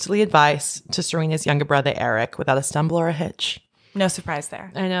stream of sisterly advice to Serena's younger brother, Eric, without a stumble or a hitch. No surprise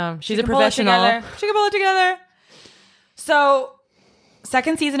there. I know. She's a She can pull it professional. together. She can pull it together. So,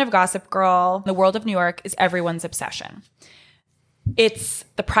 second season of Gossip Girl, the world of New York is everyone's obsession. It's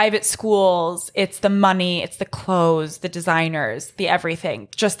the private schools, it's the money, it's the clothes, the designers, the everything,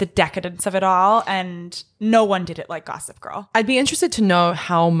 just the decadence of it all. And no one did it like Gossip Girl. I'd be interested to know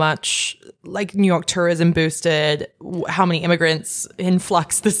how much like New York tourism boosted, how many immigrants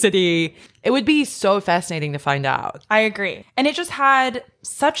influxed the city. It would be so fascinating to find out. I agree. And it just had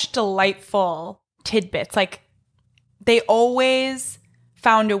such delightful tidbits. Like, they always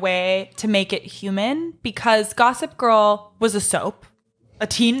found a way to make it human, because Gossip Girl was a soap, a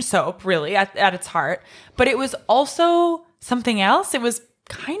teen soap, really, at its heart. But it was also something else. It was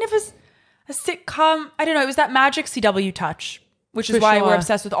kind of a sitcom. I don't know. It was that magic CW touch, which is why we're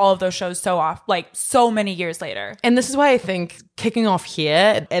obsessed with all of those shows so many years later. And this is why I think kicking off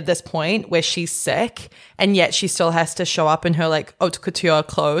here at this point where she's sick and yet she still has to show up in her like haute couture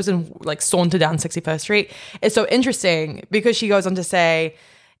clothes and like saunter down 61st Street is so interesting, because she goes on to say,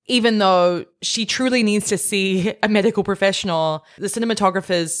 even though she truly needs to see a medical professional, the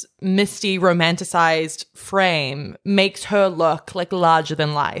cinematographer's misty, romanticized frame makes her look like larger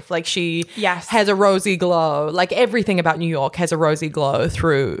than life. Like she has a rosy glow. Like everything about New York has a rosy glow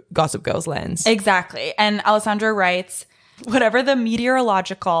through Gossip Girl's lens. Exactly. And Alessandra writes, whatever the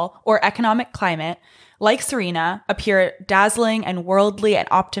meteorological or economic climate, like Serena, appear dazzling and worldly and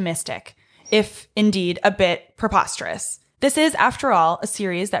optimistic, if indeed a bit preposterous. This is, after all, a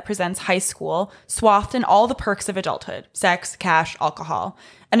series that presents high school swathed in all the perks of adulthood: sex, cash, alcohol.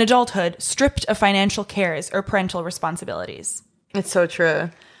 An adulthood stripped of financial cares or parental responsibilities. It's so true.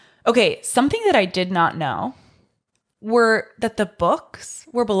 Okay, something that I did not know were that the books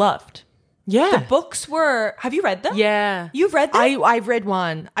were beloved. Yeah. The books were... Have you read them? Yeah. You've read them? I've read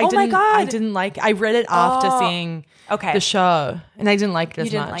one. My God. I didn't like... I read it after seeing the show, and I didn't like it as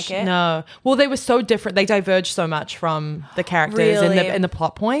much. You didn't like it? No. Well, they were so different. They diverged so much from the characters Really? and the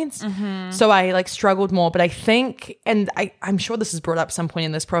plot points. So I like struggled more. But I think, and I'm sure this is brought up some point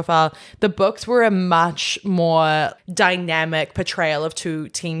in this profile, the books were a much more dynamic portrayal of two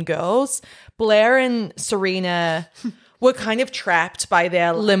teen girls. Blair and Serena were kind of trapped by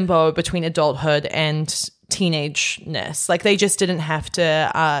their limbo between adulthood and teenageness. Like they just didn't have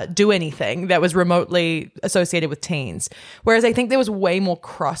to do anything that was remotely associated with teens. Whereas I think there was way more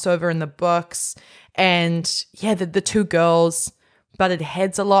crossover in the books. And yeah, the two girls butted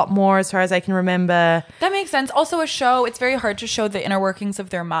heads a lot more as far as I can remember. That makes sense. Also a show, it's very hard to show the inner workings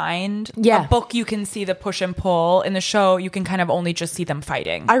of their mind. Yeah. A book, you can see the push and pull. In the show, you can kind of only just see them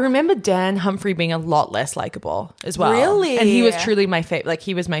fighting. I remember Dan Humphrey being a lot less likable as well. Really? And he was truly my favorite. Like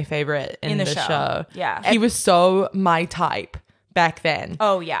he was my favorite in the show. Yeah. He was so my type back then.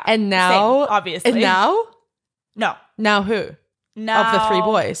 Oh, yeah. And now, same, obviously. And now? No. Now who? Now, of the three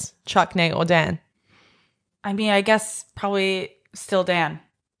boys, Chuck, Nate, or Dan? I mean, I guess probably still Dan.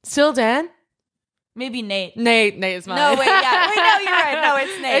 Still Dan? Maybe Nate. Nate is mine. No, wait, yeah. Wait, no, you're right. No,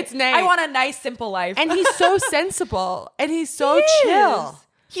 it's Nate. It's Nate. I want a nice, simple life. And he's so sensible. And he's so chill.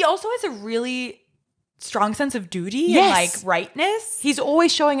 He also has a really strong sense of duty Yes. and like rightness. He's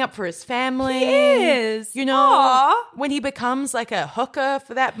always showing up for his family. He is. You know, Aw. when he becomes like a hooker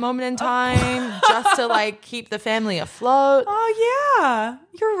for that moment in time, just to like keep the family afloat. Oh yeah,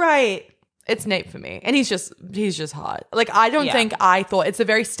 you're right. It's Nate for me. And he's just hot. Like, I don't Yeah. think I thought it's a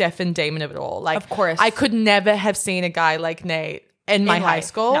very Stefan Damon of it all. Like, Of course. I could never have seen a guy like Nate in my high life.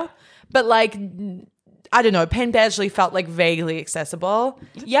 school. No. But like, I don't know, Penn Badgley felt like vaguely accessible.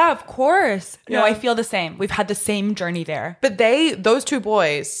 Yeah, of course. No, Yeah. I feel the same. We've had the same journey there. But those two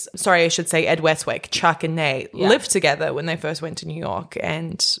boys, sorry, I should say Ed Westwick, Chuck and Nate, lived together when they first went to New York.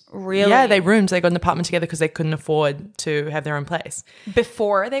 And Really? yeah, they got an apartment together because they couldn't afford to have their own place.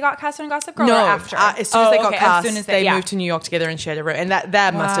 Before they got cast on Gossip Girl or after? As soon as they got okay, cast, as soon as they yeah. moved to New York together and shared a room. And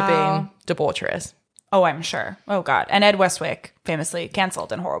that must have been debaucherous. Oh, I'm sure. Oh, God. And Ed Westwick, famously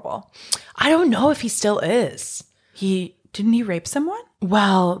canceled and horrible. I don't know if he still is. Didn't he rape someone?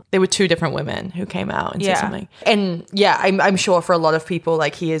 Well, there were two different women who came out and said Yeah. something. And yeah, I'm sure for a lot of people,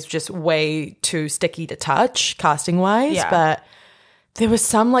 like, he is just way too sticky to touch casting wise. Yeah. But there was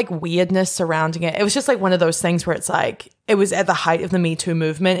some like weirdness surrounding it. It was just like one of those things where it's like, it was at the height of the Me Too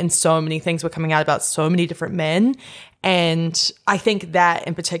movement and so many things were coming out about so many different men. And I think that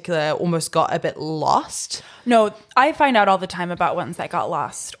in particular almost got a bit lost. No, I find out all the time about ones that got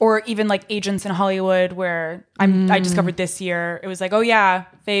lost, or even like agents in Hollywood where I discovered this year. It was like, oh yeah,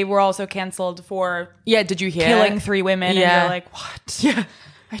 they were also canceled for Yeah, did you hear? killing 3 women. Yeah. And you're like, what? Yeah.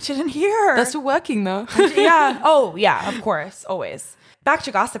 I didn't hear. That's still working though. Yeah. Oh, yeah, of course. Always. Back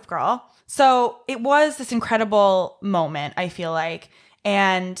to Gossip Girl. So it was this incredible moment, I feel like.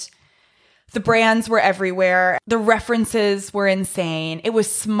 And the brands were everywhere. The references were insane. It was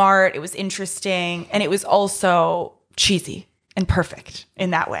smart. It was interesting. And it was also cheesy and perfect in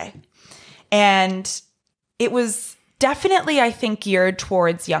that way. And it was definitely, I think, geared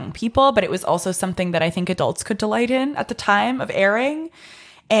towards young people, but it was also something that I think adults could delight in at the time of airing.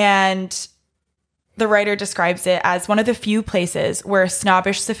 And the writer describes it as one of the few places where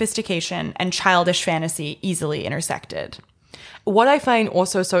snobbish sophistication and childish fantasy easily intersected. What I find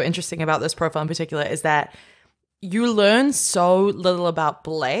also so interesting about this profile in particular is that you learn so little about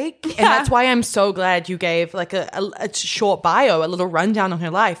Blake. And that's why I'm so glad you gave like a short bio, a little rundown on her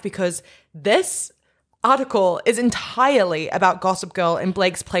life, because this article is entirely about Gossip Girl and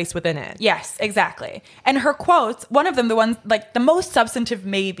Blake's place within it. Yes, exactly. And her quotes, one of them, the one like the most substantive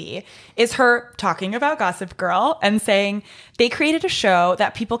maybe, is her talking about Gossip Girl and saying they created a show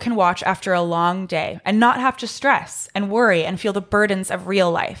that people can watch after a long day and not have to stress and worry and feel the burdens of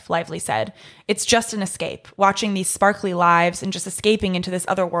real life, Lively said. It's just an escape, watching these sparkly lives and just escaping into this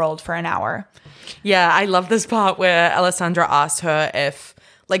other world for an hour. Yeah, I love this part where Alessandra asked her if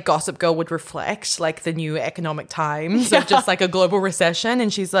like Gossip Girl would reflect like the new economic times of just like a global recession.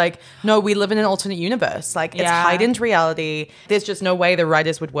 And she's like, no, we live in an alternate universe. Like it's heightened reality. There's just no way the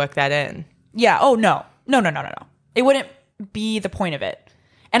writers would work that in. Yeah. Oh, no. No. It wouldn't be the point of it.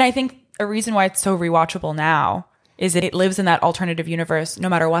 And I think a reason why it's so rewatchable now is that it lives in that alternative universe no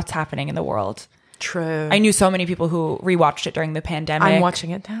matter what's happening in the world. True. I knew so many people who rewatched it during the pandemic. I'm watching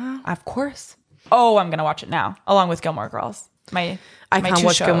it now. Of course. Oh, I'm going to watch it now, along with Gilmore Girls. I can't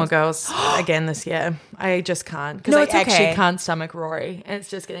watch Gilmore Girls again this year. I just can't. Because I actually can't stomach Rory. And it's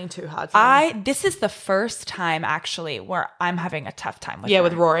just getting too hard for me. This is the first time, actually, where I'm having a tough time with her.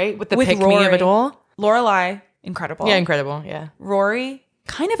 with Rory. With the pick-me of it all. Lorelai, incredible. Yeah, incredible. Yeah. Rory,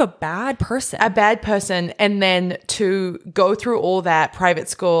 kind of a bad person. A bad person. And then to go through all that private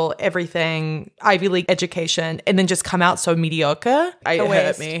school, everything, Ivy League education, and then just come out so mediocre. It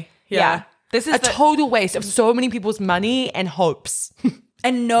hurt me. Yeah. This is a total waste of so many people's money and hopes.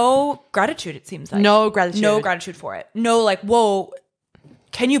 And no gratitude, it seems like. No gratitude. No gratitude for it. No, like, whoa,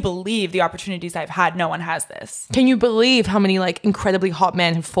 can you believe the opportunities I've had? No one has this. Can you believe how many like incredibly hot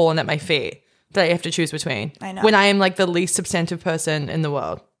men have fallen at my feet that I have to choose between? I know. When I am like the least substantive person in the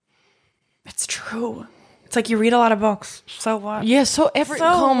world. It's true. It's like you read a lot of books. So what? Yeah,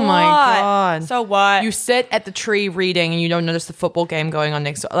 oh my God. So what? You sit at the tree reading and you don't notice the football game going on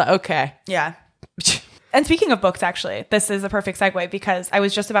next door. Like, okay. Yeah. And speaking of books, actually, this is a perfect segue because I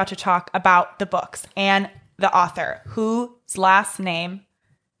was just about to talk about the books and the author, whose last name,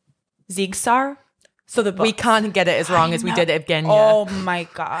 Ziegstar. So the books. We can't get it as wrong as we did Evgenia. Oh my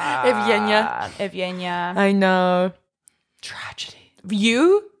God. Evgenia. Evgenia. I know. Tragedy.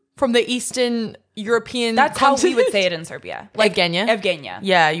 You from the Eastern European. That's how we continent. would say it in Serbia. Like Evgenia? Evgenia.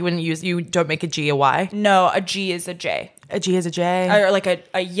 Yeah, you don't make a G a Y. No, a G is a J. A G is a J. Or like a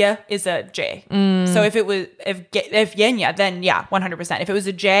Y is a J. So if it was Evgenia, then yeah, 100%. If it was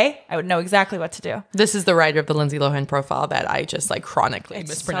a J, I would know exactly what to do. This is the writer of the Lindsay Lohan profile that I just like chronically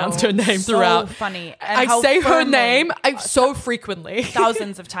mispronounced her name throughout. So funny. I say her name so frequently.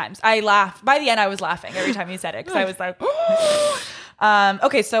 Thousands of times. I laughed. By the end, I was laughing every time you said it because I was like,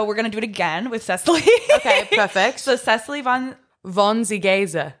 okay, so we're going to do it again with Cecily. Okay, perfect. So Cecily von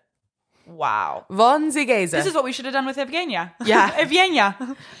Ziegaser. Wow. Von Ziegaser. This is what we should have done with Evgenia. Yeah.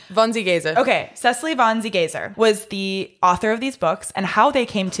 Evgenia. Von Ziegaser. Okay. Cecily von Ziegaser was the author of these books, and how they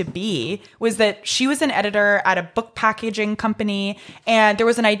came to be was that she was an editor at a book packaging company, and there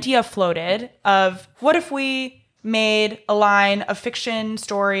was an idea floated of what if we made a line of fiction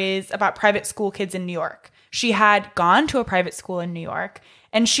stories about private school kids in New York. She had gone to a private school in New York,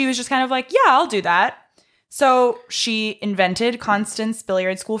 and she was just kind of like, yeah, I'll do that. So she invented Constance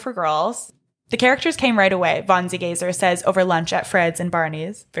Billiard School for Girls. The characters came right away, von Ziegaser says over lunch at Fred's and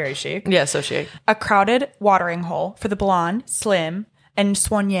Barney's. Very chic. Yeah, so chic. A crowded watering hole for the blonde, slim, and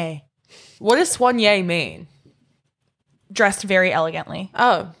soignée. What does soigné mean? Dressed very elegantly.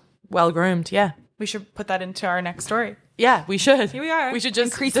 Oh, well groomed, yeah. We should put that into our next story. Yeah, we should. Here we are. We should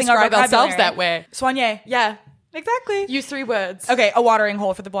just increasing describe our ourselves vocabulary. that way. Soignée. Yeah. Exactly. Use 3 words. Okay, a watering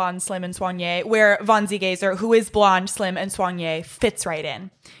hole for the blonde, slim, and soignée, where von Ziegaser, who is blonde, slim, and soignée, fits right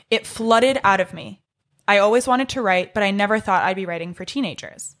in. It flooded out of me. I always wanted to write, but I never thought I'd be writing for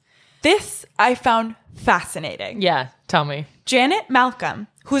teenagers. This I found fascinating. Yeah, tell me. Janet Malcolm,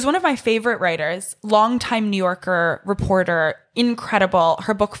 who is one of my favorite writers, longtime New Yorker reporter, incredible.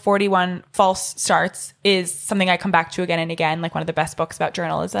 Her book 41 False Starts is something I come back to again and again, like one of the best books about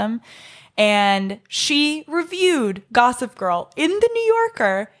journalism. And she reviewed Gossip Girl in the New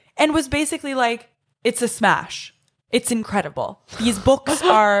Yorker and was basically like, it's a smash. It's incredible. These books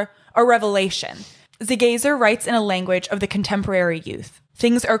are a revelation. Ziegaser writes in a language of the contemporary youth.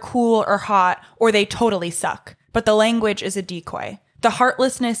 Things are cool or hot, or they totally suck. But the language is a decoy. The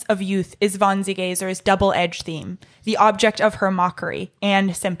heartlessness of youth is von Ziegaser's double-edged theme, the object of her mockery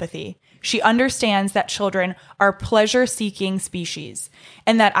and sympathy. She understands that children are pleasure-seeking species,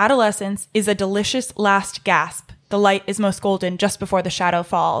 and that adolescence is a delicious last gasp. The light is most golden just before the shadow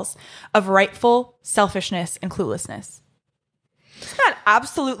falls, of rightful selfishness and cluelessness. Isn't that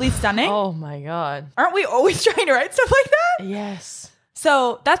absolutely stunning? Oh my God. Aren't we always trying to write stuff like that? Yes.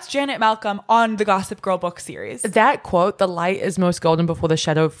 So that's Janet Malcolm on the Gossip Girl book series. That quote, the light is most golden before the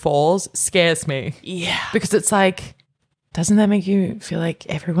shadow falls, scares me. Yeah. Because it's like, doesn't that make you feel like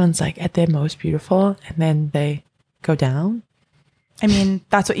everyone's like at their most beautiful and then they go down? I mean,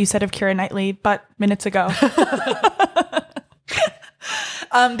 that's what you said of Keira Knightley, but minutes ago.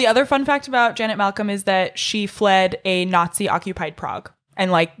 The other fun fact about Janet Malcolm is that she fled a Nazi-occupied Prague and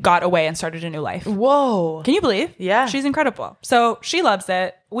like got away and started a new life. Whoa. Can you believe? Yeah. She's incredible. So she loves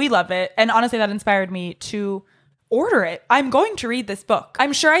it. We love it. And honestly, that inspired me to order it. I'm going to read this book.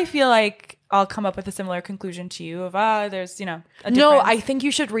 I'm sure I feel like I'll come up with a similar conclusion to you of, there's, a No, difference. I think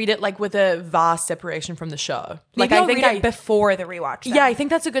you should read it like with a vast separation from the show. Maybe I'll read it before the rewatch. Then. Yeah, I think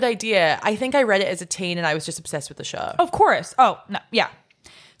that's a good idea. I think I read it as a teen and I was just obsessed with the show. Of course. Oh, no. Yeah.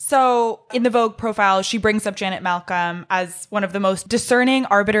 So in the Vogue profile, she brings up Janet Malcolm as one of the most discerning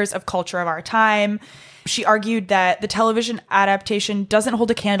arbiters of culture of our time. She argued that the television adaptation doesn't hold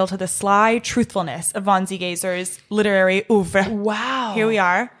a candle to the sly truthfulness of von Ziegaser's literary oeuvre. Wow. Here we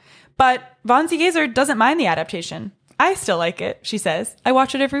are. But von Ziegaser doesn't mind the adaptation. I still like it, she says. I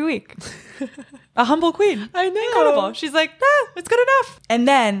watch it every week. A humble queen. I know. Incredible. She's like, it's good enough. And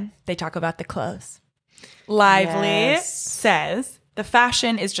then they talk about the clothes. Lively says, the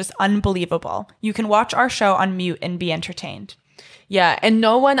fashion is just unbelievable. You can watch our show on mute and be entertained. Yeah, and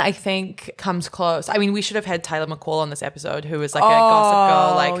no one, I think, comes close. I mean, we should have had Tyler McCall on this episode, who was like a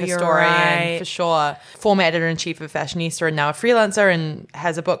Gossip Girl historian for sure. Former editor-in-chief of Fashionista and now a freelancer and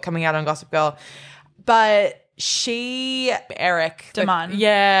has a book coming out on Gossip Girl. But Eric Damon.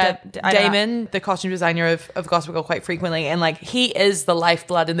 Damon, the costume designer of Gossip Girl quite frequently. And like, he is the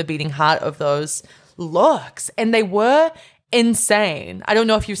lifeblood and the beating heart of those looks. And they were insane. I don't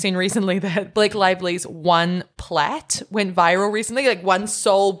know if you've seen recently that Blake Lively's one plait went viral recently, like one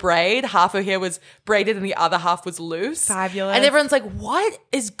sole braid. Half her hair was braided and the other half was loose. Fabulous. And everyone's like, what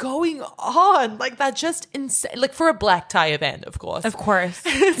is going on? Like, that's just insane. Like, for a black tie event, of course. Of course.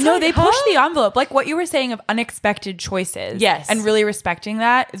 No, they pushed the envelope. Like what you were saying of unexpected choices. Yes. And really respecting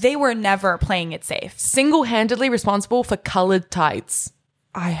that. They were never playing it safe. Single-handedly responsible for colored tights.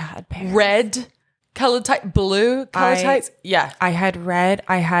 I had pairs. Red colored tights, blue colored tights. Yeah. I had red.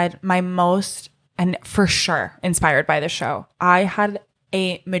 I had my most and for sure inspired by the show. I had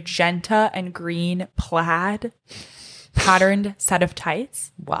a magenta and green plaid patterned set of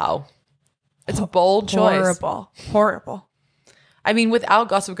tights. Wow. It's a bold choice. Horrible. I mean, without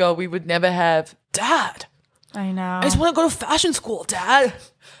Gossip Girl, we would never have Dad. I know. I just want to go to fashion school, Dad.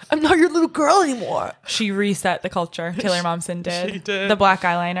 I'm not your little girl anymore. She reset the culture. Taylor Momsen did. She did. The black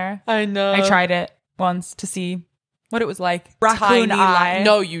eyeliner. I know. I tried it once to see what it was like. Raccoon Tiny eye.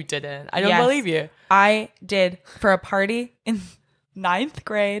 No, you didn't. I don't believe you. I did for a party in 9th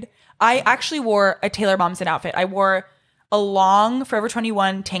grade. I actually wore a Taylor Momsen outfit. I wore a long Forever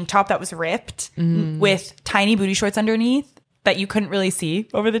 21 tank top that was ripped with tiny booty shorts underneath that you couldn't really see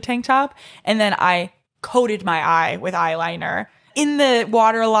over the tank top. And then I coated my eye with eyeliner in the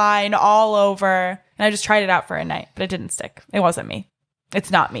waterline all over. And I just tried it out for a night, but it didn't stick. It wasn't me.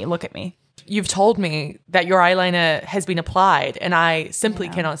 It's not me. Look at me. You've told me that your eyeliner has been applied and I simply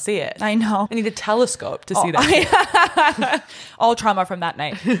cannot see it. I know. I need a telescope to see that. All trauma from that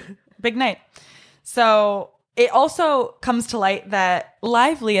night. Big night. So it also comes to light that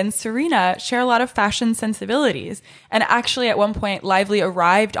Lively and Serena share a lot of fashion sensibilities. And actually at one point, Lively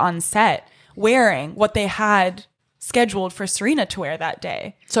arrived on set wearing what they had scheduled for Serena to wear that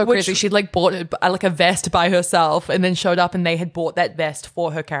day. So crazy. She'd like bought like a vest by herself and then showed up and they had bought that vest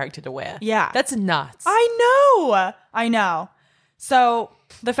for her character to wear. Yeah. That's nuts. I know. So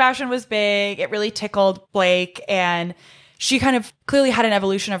the fashion was big. It really tickled Blake, and she kind of clearly had an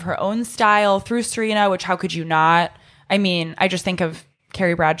evolution of her own style through Serena, which how could you not? I mean, I just think of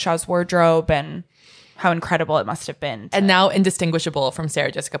Carrie Bradshaw's wardrobe and how incredible it must have been. And now indistinguishable from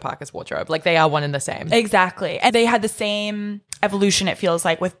Sarah Jessica Parker's wardrobe. Like they are one and the same. Exactly. And they had the same evolution, it feels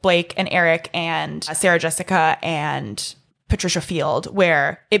like, with Blake and Eric and Sarah Jessica and Patricia Field,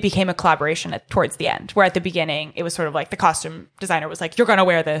 where it became a collaboration towards the end, where at the beginning it was sort of like the costume designer was like, you're going to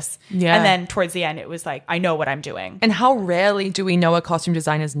wear this. Yeah. And then towards the end it was like, I know what I'm doing. And how rarely do we know a costume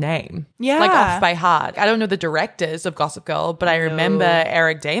designer's name? Yeah. Like off by heart. I don't know the directors of Gossip Girl, but I remember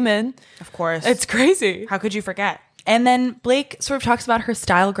Eric Damon. Of course. It's crazy. How could you forget? And then Blake sort of talks about her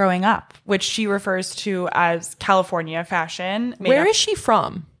style growing up, which she refers to as California fashion. Where is she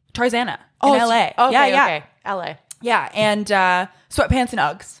from? Tarzana in LA. Okay, yeah. okay. LA. Yeah, and sweatpants and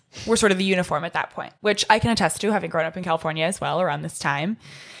Uggs were sort of the uniform at that point, which I can attest to, having grown up in California as well around this time.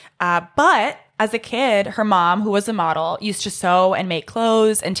 But as a kid, her mom, who was a model, used to sew and make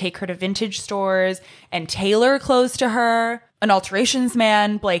clothes and take her to vintage stores and tailor clothes to her. An alterations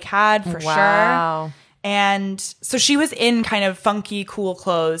man Blake had for sure. And so she was in kind of funky, cool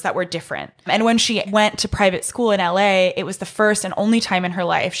clothes that were different. And when she went to private school in LA, it was the first and only time in her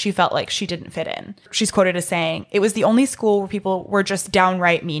life she felt like she didn't fit in. She's quoted as saying, "It was the only school where people were just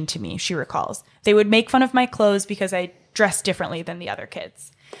downright mean to me," she recalls. "They would make fun of my clothes because I dressed differently than the other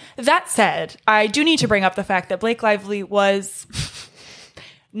kids." That said, I do need to bring up the fact that Blake Lively was,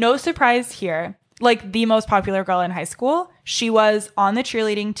 no surprise here, like the most popular girl in high school. She was on the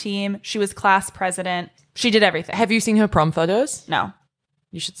cheerleading team. She was class president. She did everything. Have you seen her prom photos? No.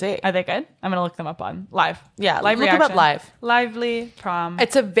 You should see. Are they good? I'm going to look them up on live. Yeah, live look reaction. them up live. Lively prom.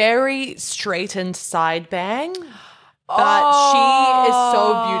 It's a very straightened side bang, but she is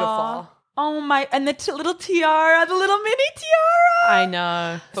so beautiful. Oh my, and the little tiara, the little mini tiara. I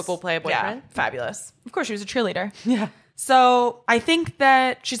know. Football player boyfriend. Yeah, fabulous. Of course, she was a cheerleader. Yeah. So I think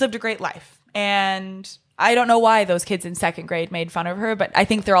that she's lived a great life. And I don't know why those kids in second grade made fun of her, but I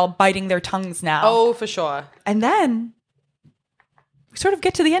think they're all biting their tongues now. Oh, for sure. And then we sort of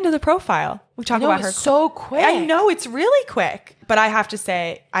get to the end of the profile. We talk about her so quick. I know, it's really quick. But I have to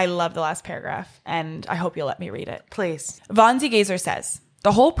say, I love the last paragraph, and I hope you'll let me read it. Please. Von Gazer says,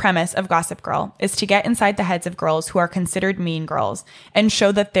 "The whole premise of Gossip Girl is to get inside the heads of girls who are considered mean girls and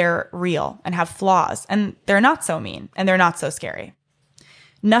show that they're real and have flaws, and they're not so mean, and they're not so scary.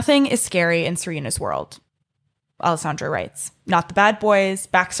 Nothing is scary in Serena's world." Alessandra writes, "Not the bad boys,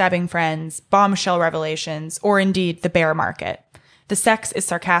 backstabbing friends, bombshell revelations, or indeed the bear market. The sex is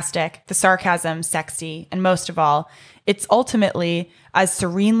sarcastic, the sarcasm sexy, and most of all, it's ultimately as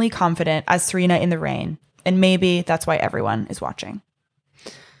serenely confident as Serena in the rain. And maybe that's why everyone is watching."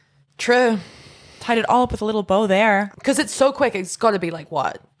 True. Tied it all up with a little bow there. Because it's so quick. It's got to be like,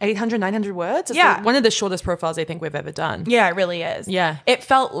 what, 800, 900 words? It's Yeah. one of the shortest profiles I think we've ever done. Yeah, it really is. Yeah. It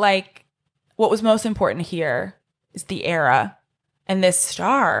felt like what was most important here is the era and this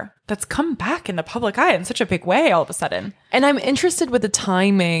star that's come back in the public eye in such a big way all of a sudden. And I'm interested with the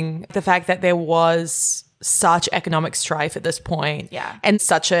timing, the fact that there was such economic strife at this point. Yeah. And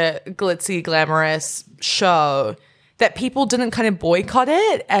such a glitzy, glamorous show that people didn't kind of boycott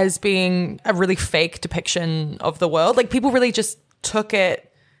it as being a really fake depiction of the world. Like people really just took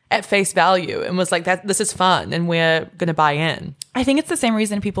it at face value and was like, that this is fun and we're going to buy in. I think it's the same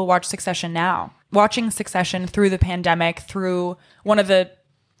reason people watch Succession now. Watching Succession through the pandemic, through one of the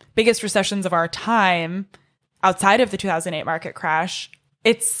biggest recessions of our time outside of the 2008 market crash,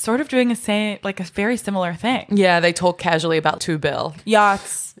 it's sort of doing a very similar thing. Yeah, they talk casually about 2 bill.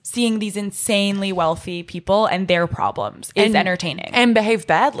 Yachts, seeing these insanely wealthy people and their problems is entertaining. And behave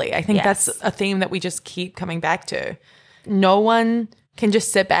badly. I think Yes. that's a theme that we just keep coming back to. No one can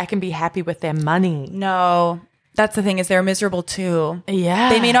just sit back and be happy with their money. No, that's the thing, is they're miserable too. Yeah.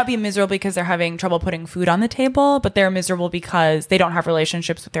 They may not be miserable because they're having trouble putting food on the table, but they're miserable because they don't have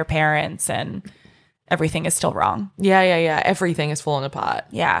relationships with their parents and everything is still wrong. Yeah. Everything is falling apart.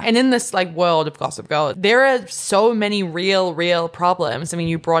 Yeah. And in this like world of Gossip Girl, there are so many real problems. I mean,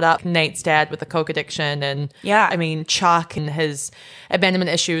 you brought up Nate's dad with the coke addiction and Yeah. I mean, Chuck and his abandonment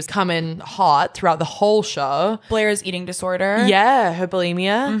issues come in hot throughout the whole show. Blair's eating disorder. Yeah, her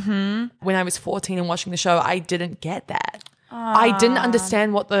bulimia. Mm-hmm. When I was 14 and watching the show, I didn't get that. I didn't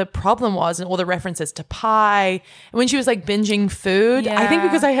understand what the problem was and all the references to pie. And when she was like binging food, I think Yeah.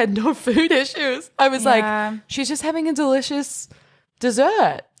 because I had no food issues, I was Yeah. like, she's just having a delicious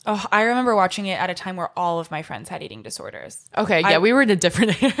dessert. Oh, I remember watching it at a time where all of my friends had eating disorders. Okay, yeah, we were in a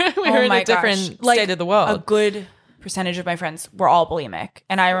different we were in a different state of the world. A good percentage of my friends were all bulimic.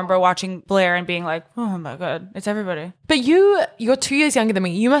 And I remember watching Blair and being like, oh my God, it's everybody. But you're 2 years younger than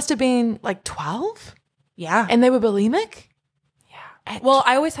me. You must have been like 12 Yeah. and they were bulimic? Well,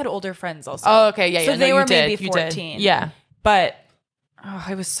 I always had older friends also. Oh, okay, yeah. So No, they you were did, maybe you did. 14. Yeah. But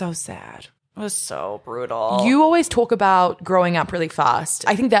it was so sad. It was so brutal. You always talk about growing up really fast.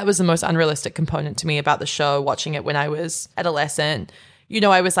 I think that was the most unrealistic component to me about the show, watching it when I was adolescent. You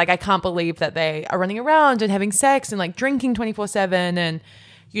know, I was like, I can't believe that they are running around and having sex and like drinking 24/7 and,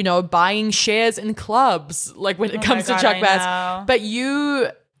 you know, buying shares in clubs, like when it comes to God, Chuck I Bass. know. But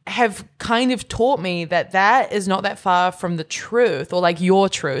you have kind of taught me that that is not that far from the truth or like your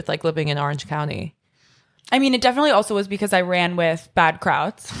truth, like living in Orange County. I mean, it definitely also was because I ran with bad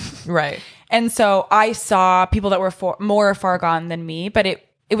crowds. Right. And so I saw people that were more far gone than me, but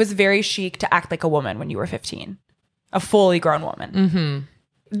it was very chic to act like a woman when you were 15, a fully grown woman.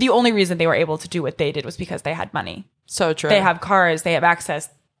 Mm-hmm. The only reason they were able to do what they did was because they had money. So true. They have cars, they have access,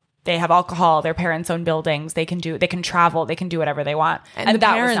 they have alcohol, their parents own buildings, they can travel, they can do whatever they want. And the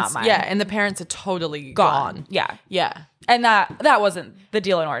that parents, was not mine. yeah, and the parents are totally gone. Yeah. Yeah. And that wasn't the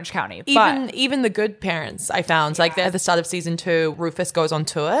deal in Orange County. But Even the good parents, I found, like at the start of season 2, Rufus goes on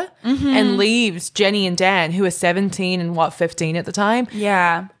tour and leaves Jenny and Dan, who are 17 and 15 at the time,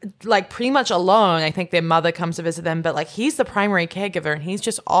 yeah. like pretty much alone. I think their mother comes to visit them, but like he's the primary caregiver and he's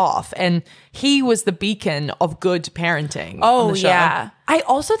just off. And he was the beacon of good parenting. on the show. Yeah. I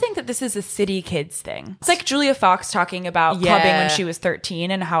also think that this is a city kids thing. It's like Julia Fox talking about clubbing when she was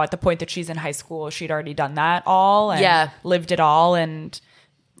 13 and how at the point that she's in high school, she'd already done that all and lived it all and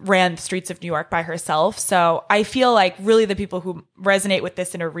ran the streets of New York by herself. So I feel like really the people who resonate with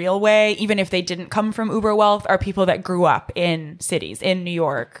this in a real way, even if they didn't come from uber wealth, are people that grew up in cities, in New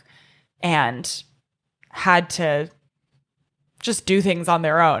York, and had to just do things on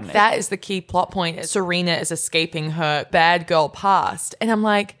their own. That is the key plot point. Serena is escaping her bad girl past. And I'm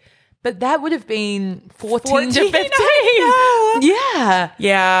like, but that would have been 14 to 15. Yeah.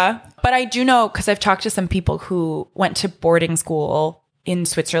 Yeah. But I do know, because I've talked to some people who went to boarding school in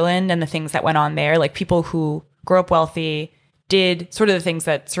Switzerland and the things that went on there, like people who grew up wealthy, did sort of the things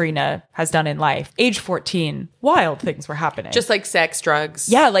that Serena has done in life. Age 14, wild things were happening. Just like sex, drugs.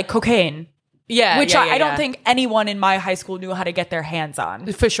 Yeah, like cocaine. Yeah. Which yeah, I don't yeah. think anyone in my high school knew how to get their hands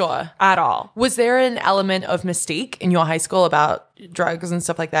on For sure. at all. Was there an element of mystique in your high school about drugs and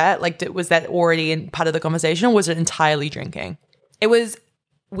stuff like that? Like, was that already in part of the conversation, or was it entirely drinking? It was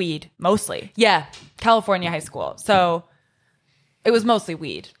weed, mostly. Yeah. California high school. So it was mostly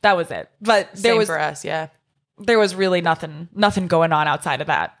weed. That was it. But Same for us, yeah. there was really nothing going on outside of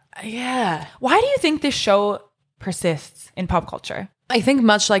that. Yeah. Why do you think this show persists in pop culture? I think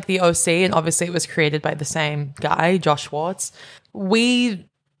much like the OC, and obviously it was created by the same guy, Josh Schwartz, we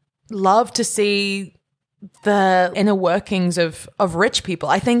love to see the inner workings of rich people.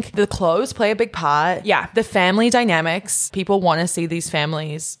 I think the clothes play a big part. Yeah. The family dynamics. People want to see these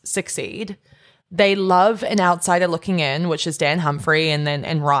families succeed. They love an outsider looking in, which is Dan Humphrey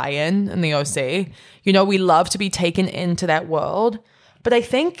and Ryan in the OC. You know, we love to be taken into that world. But I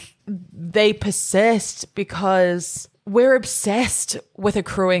think they persist because we're obsessed with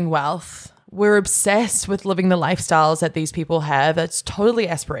accruing wealth. We're obsessed with living the lifestyles that these people have. It's totally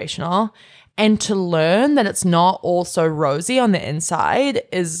aspirational. And to learn that it's not all so rosy on the inside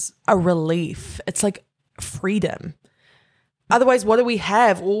is a relief. It's like freedom. Otherwise, what do we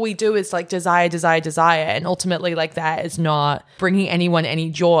have? All we do is like desire, desire, desire. And ultimately, like that is not bringing anyone any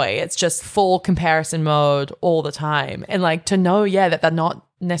joy. It's just full comparison mode all the time. And like to know, that they're not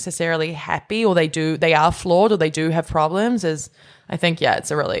necessarily happy, or they are flawed, or they do have problems is, I think,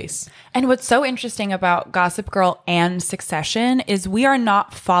 it's a release. And what's so interesting about Gossip Girl and Succession is we are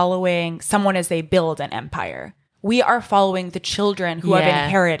not following someone as they build an empire. We are following the children who have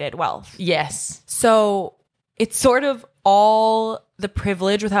inherited wealth. Yes. So it's sort of all the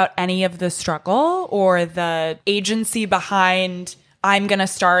privilege without any of the struggle or the agency behind, I'm going to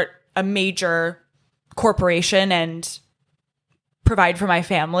start a major corporation and provide for my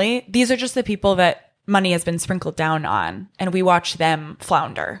family. These are just the people that money has been sprinkled down on, and we watch them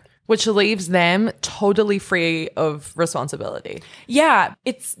flounder. Which leaves them totally free of responsibility. Yeah,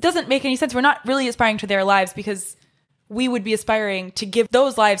 it doesn't make any sense. We're not really aspiring to their lives because we would be aspiring to give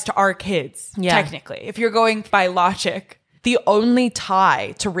those lives to our kids, technically, if you're going by logic. The only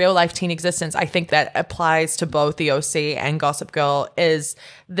tie to real life teen existence, I think that applies to both the OC and Gossip Girl, is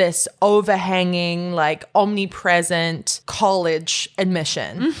this overhanging, like omnipresent college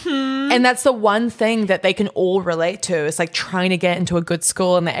admission. And that's the one thing that they can all relate to. It's like trying to get into a good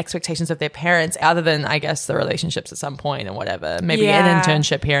school and the expectations of their parents, other than, I guess, the relationships at some point and whatever. Maybe an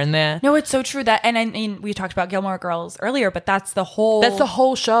internship here and there. No, it's so true that, and I mean, we talked about Gilmore Girls earlier, but that's the whole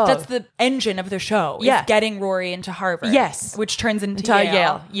show. That's the engine of the show. Yeah. Is getting Rory into Harvard. Yes. Which turns into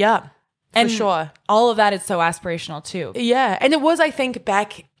Yale. Yeah. And for sure. All of that is so aspirational too. Yeah. And it was, I think,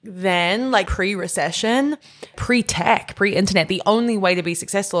 back then, like pre-recession, pre-tech, pre-internet, the only way to be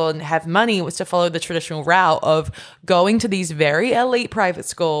successful and have money was to follow the traditional route of going to these very elite private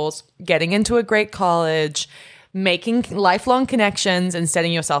schools, getting into a great college, making lifelong connections, and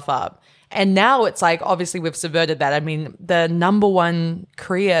setting yourself up. And now it's like, obviously we've subverted that. I mean, the number one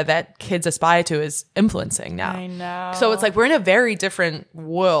career that kids aspire to is influencing now. I know. So it's like we're in a very different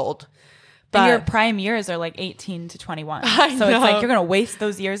world. And your prime years are like 18 to 21. So it's like you're going to waste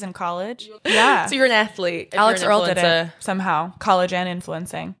those years in college. Yeah. So you're an athlete. Alex Earle did it somehow, college and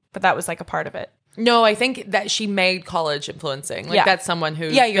influencing. But that was like a part of it. No, I think that she made college influencing. Like that's someone who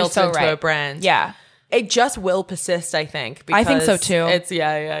built into a brand. Yeah. It just will persist, I think. I think so too. It's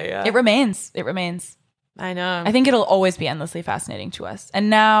yeah. It remains. I know. I think it'll always be endlessly fascinating to us. And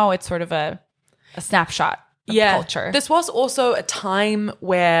now it's sort of a snapshot of culture. This was also a time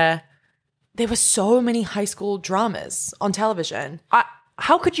where there were so many high school dramas on television.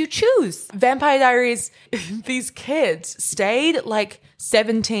 How could you choose? Vampire Diaries, these kids stayed like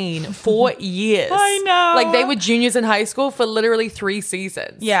 17 for years. I know. Like they were juniors in high school for literally 3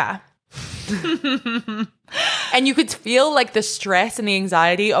 seasons. Yeah. And you could feel like the stress and the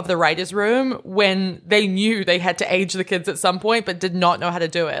anxiety of the writer's room when they knew they had to age the kids at some point but did not know how to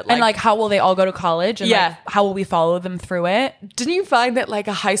do it. And like how will they all go to college? And like, how will we follow them through it? Didn't you find that like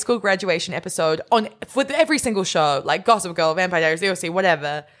a high school graduation episode with every single show, like Gossip Girl, Vampire Diaries, the OC,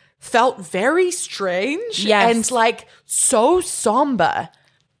 whatever, felt very strange and like so somber?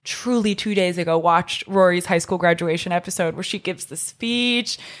 Truly 2 days ago watched Rory's high school graduation episode where she gives the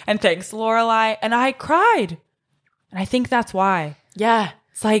speech and thanks Lorelai, and I cried. And I think that's why. Yeah.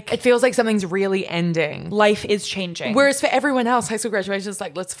 It's like it feels like something's really ending. Life is changing. Whereas for everyone else, high school graduation is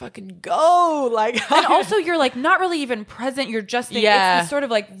like, let's fucking go. Like, and also you're like not really even present. You're just thinking, it's this sort of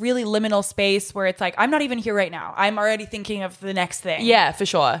like really liminal space where it's like, I'm not even here right now. I'm already thinking of the next thing. Yeah, for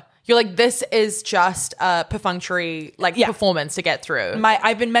sure. You're like, this is just a perfunctory performance to get through.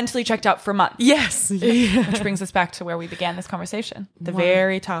 I've been mentally checked out for months. Yes. Which brings us back to where we began this conversation. The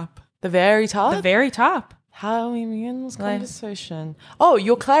very top. The very top? The very top. How we begin this conversation. Oh,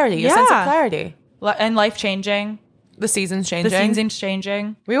 your clarity, your sense of clarity. And life changing. The season's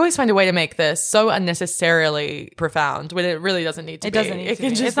changing. We always find a way to make this so unnecessarily profound when it really doesn't need to be. It doesn't need to be. Can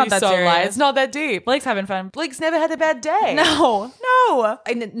just it's not be that so serious. light. It's not that deep. Blake's having fun. Blake's never had a bad day. No.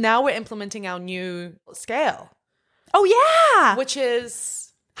 And now we're implementing our new scale. Oh, yeah. Which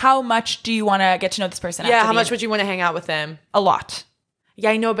is... How much do you want to get to know this person? Yeah, how much would you want to hang out with them? A lot. Yeah,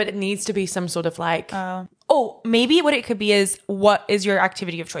 I know, but it needs to be some sort of like... maybe what it could be is, what is your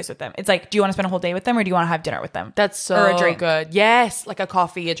activity of choice with them? It's like, do you want to spend a whole day with them or do you want to have dinner with them? That's so or a drink. Good. Yes, like a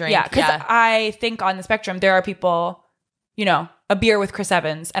coffee, a drink. Yeah, because I think on the spectrum, there are people, a beer with Chris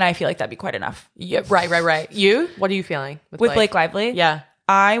Evans, and I feel like that'd be quite enough. Yeah, right. You? What are you feeling with Blake Lively? Yeah.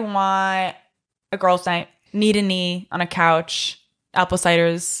 I want a girls' night, knee to knee on a couch, apple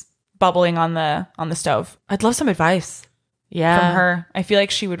ciders bubbling on the stove. I'd love some advice from her. I feel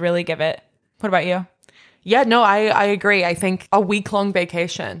like she would really give it. What about you? Yeah, no, I agree. I think a week-long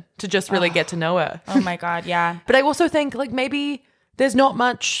vacation to just really get to know her. Oh my God, yeah. But I also think like maybe there's not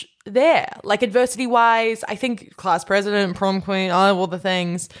much there. Like adversity wise, I think class president, prom queen, all the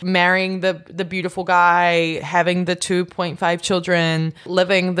things, marrying the beautiful guy, having the 2.5 children,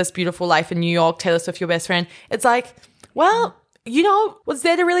 living this beautiful life in New York, Taylor Swift, your best friend. It's like, well, you know, what's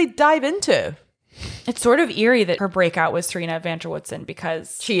there to really dive into? It's sort of eerie that her breakout was Serena van der Woodsen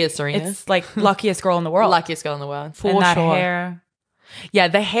because She is Serena. it's like luckiest girl in the world. Luckiest girl in the world. For and that sure. hair. Yeah,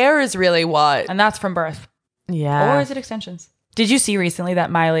 the hair is really what. And that's from birth. Yeah. Or is it extensions? Did you see recently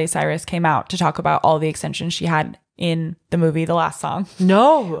that Miley Cyrus came out to talk about all the extensions she had in the movie The Last Song?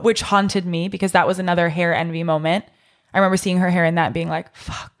 No. Which haunted me because that was another hair envy moment. I remember seeing her hair in that and being like,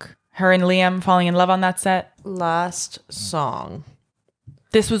 fuck. Her and Liam falling in love on that set. Last Song.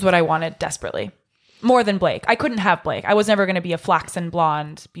 This was what I wanted desperately. More than Blake. I couldn't have Blake. I was never going to be a flaxen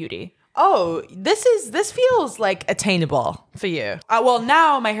blonde beauty. Oh, this feels like attainable for you. Well,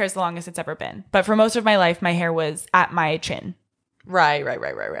 now my hair is the longest it's ever been. But for most of my life, my hair was at my chin. Right.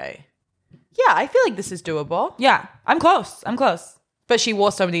 Yeah, I feel like this is doable. Yeah, I'm close. But she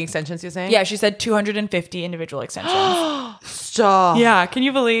wore so many extensions, you're saying? Yeah, she said 250 individual extensions. Stop. Yeah, can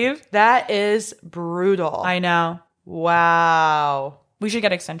you believe? That is brutal. I know. Wow. We should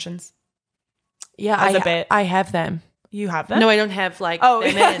get extensions. Yeah, As a bit. I have them. You have them? No, I don't have like Oh,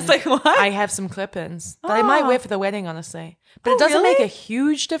 them yeah, in. it's like, what? I have some clip-ins that I might wear for the wedding, honestly. But Oh, it doesn't really? make a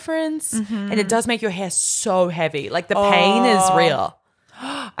huge difference. And it does make your hair so heavy. Like the pain is real.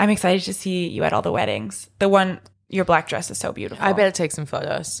 I'm excited to see you at all the weddings. Your black dress is so beautiful. I better take some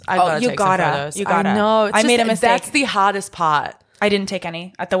photos. I Oh, you take gotta. some photos. You gotta. I know. I made a mistake. That's the hardest part. I didn't take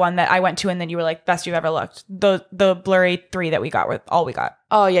any at the one that I went to, and then you were like, best you've ever looked. The blurry 3 that we got were all we got.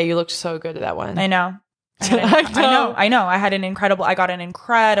 Oh, yeah, you looked so good at that one. I know. I know. I got an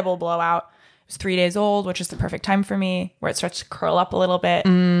incredible blowout. It was 3 days old, which is the perfect time for me, where it starts to curl up a little bit.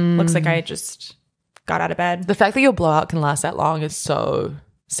 Looks like I just got out of bed. The fact that your blowout can last that long is so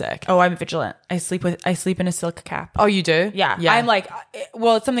sick. Oh, I'm vigilant. I sleep in a silk cap. Oh, you do? Yeah. I'm like,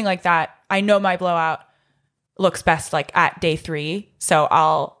 well, it's something like that. I know my blowout looks best like at day 3. So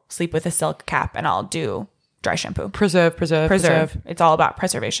I'll sleep with a silk cap and I'll do dry shampoo. Preserve. It's all about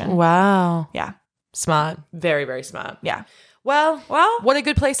preservation. Wow. Yeah. Smart. Very, very smart. Yeah. Well, Well, what a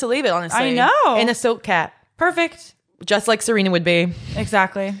good place to leave it, honestly. I know. In a silk cap. Perfect. Just like Serena would be.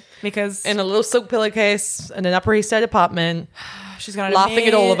 Exactly. Because In a little silk pillowcase in an Upper East Side apartment. she's got an laughing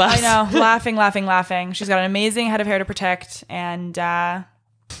at all of us. I know. laughing. She's got an amazing head of hair to protect. And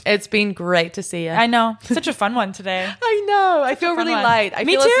It's been great to see you. I know. Such a fun one today. I know. I feel fun really one. light. I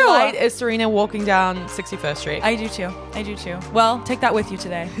Me feel too. as light as Serena walking down 61st Street. I do too. Well, take that with you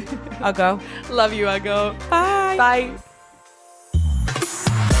today. I'll go. Love you, I go. Bye. Bye.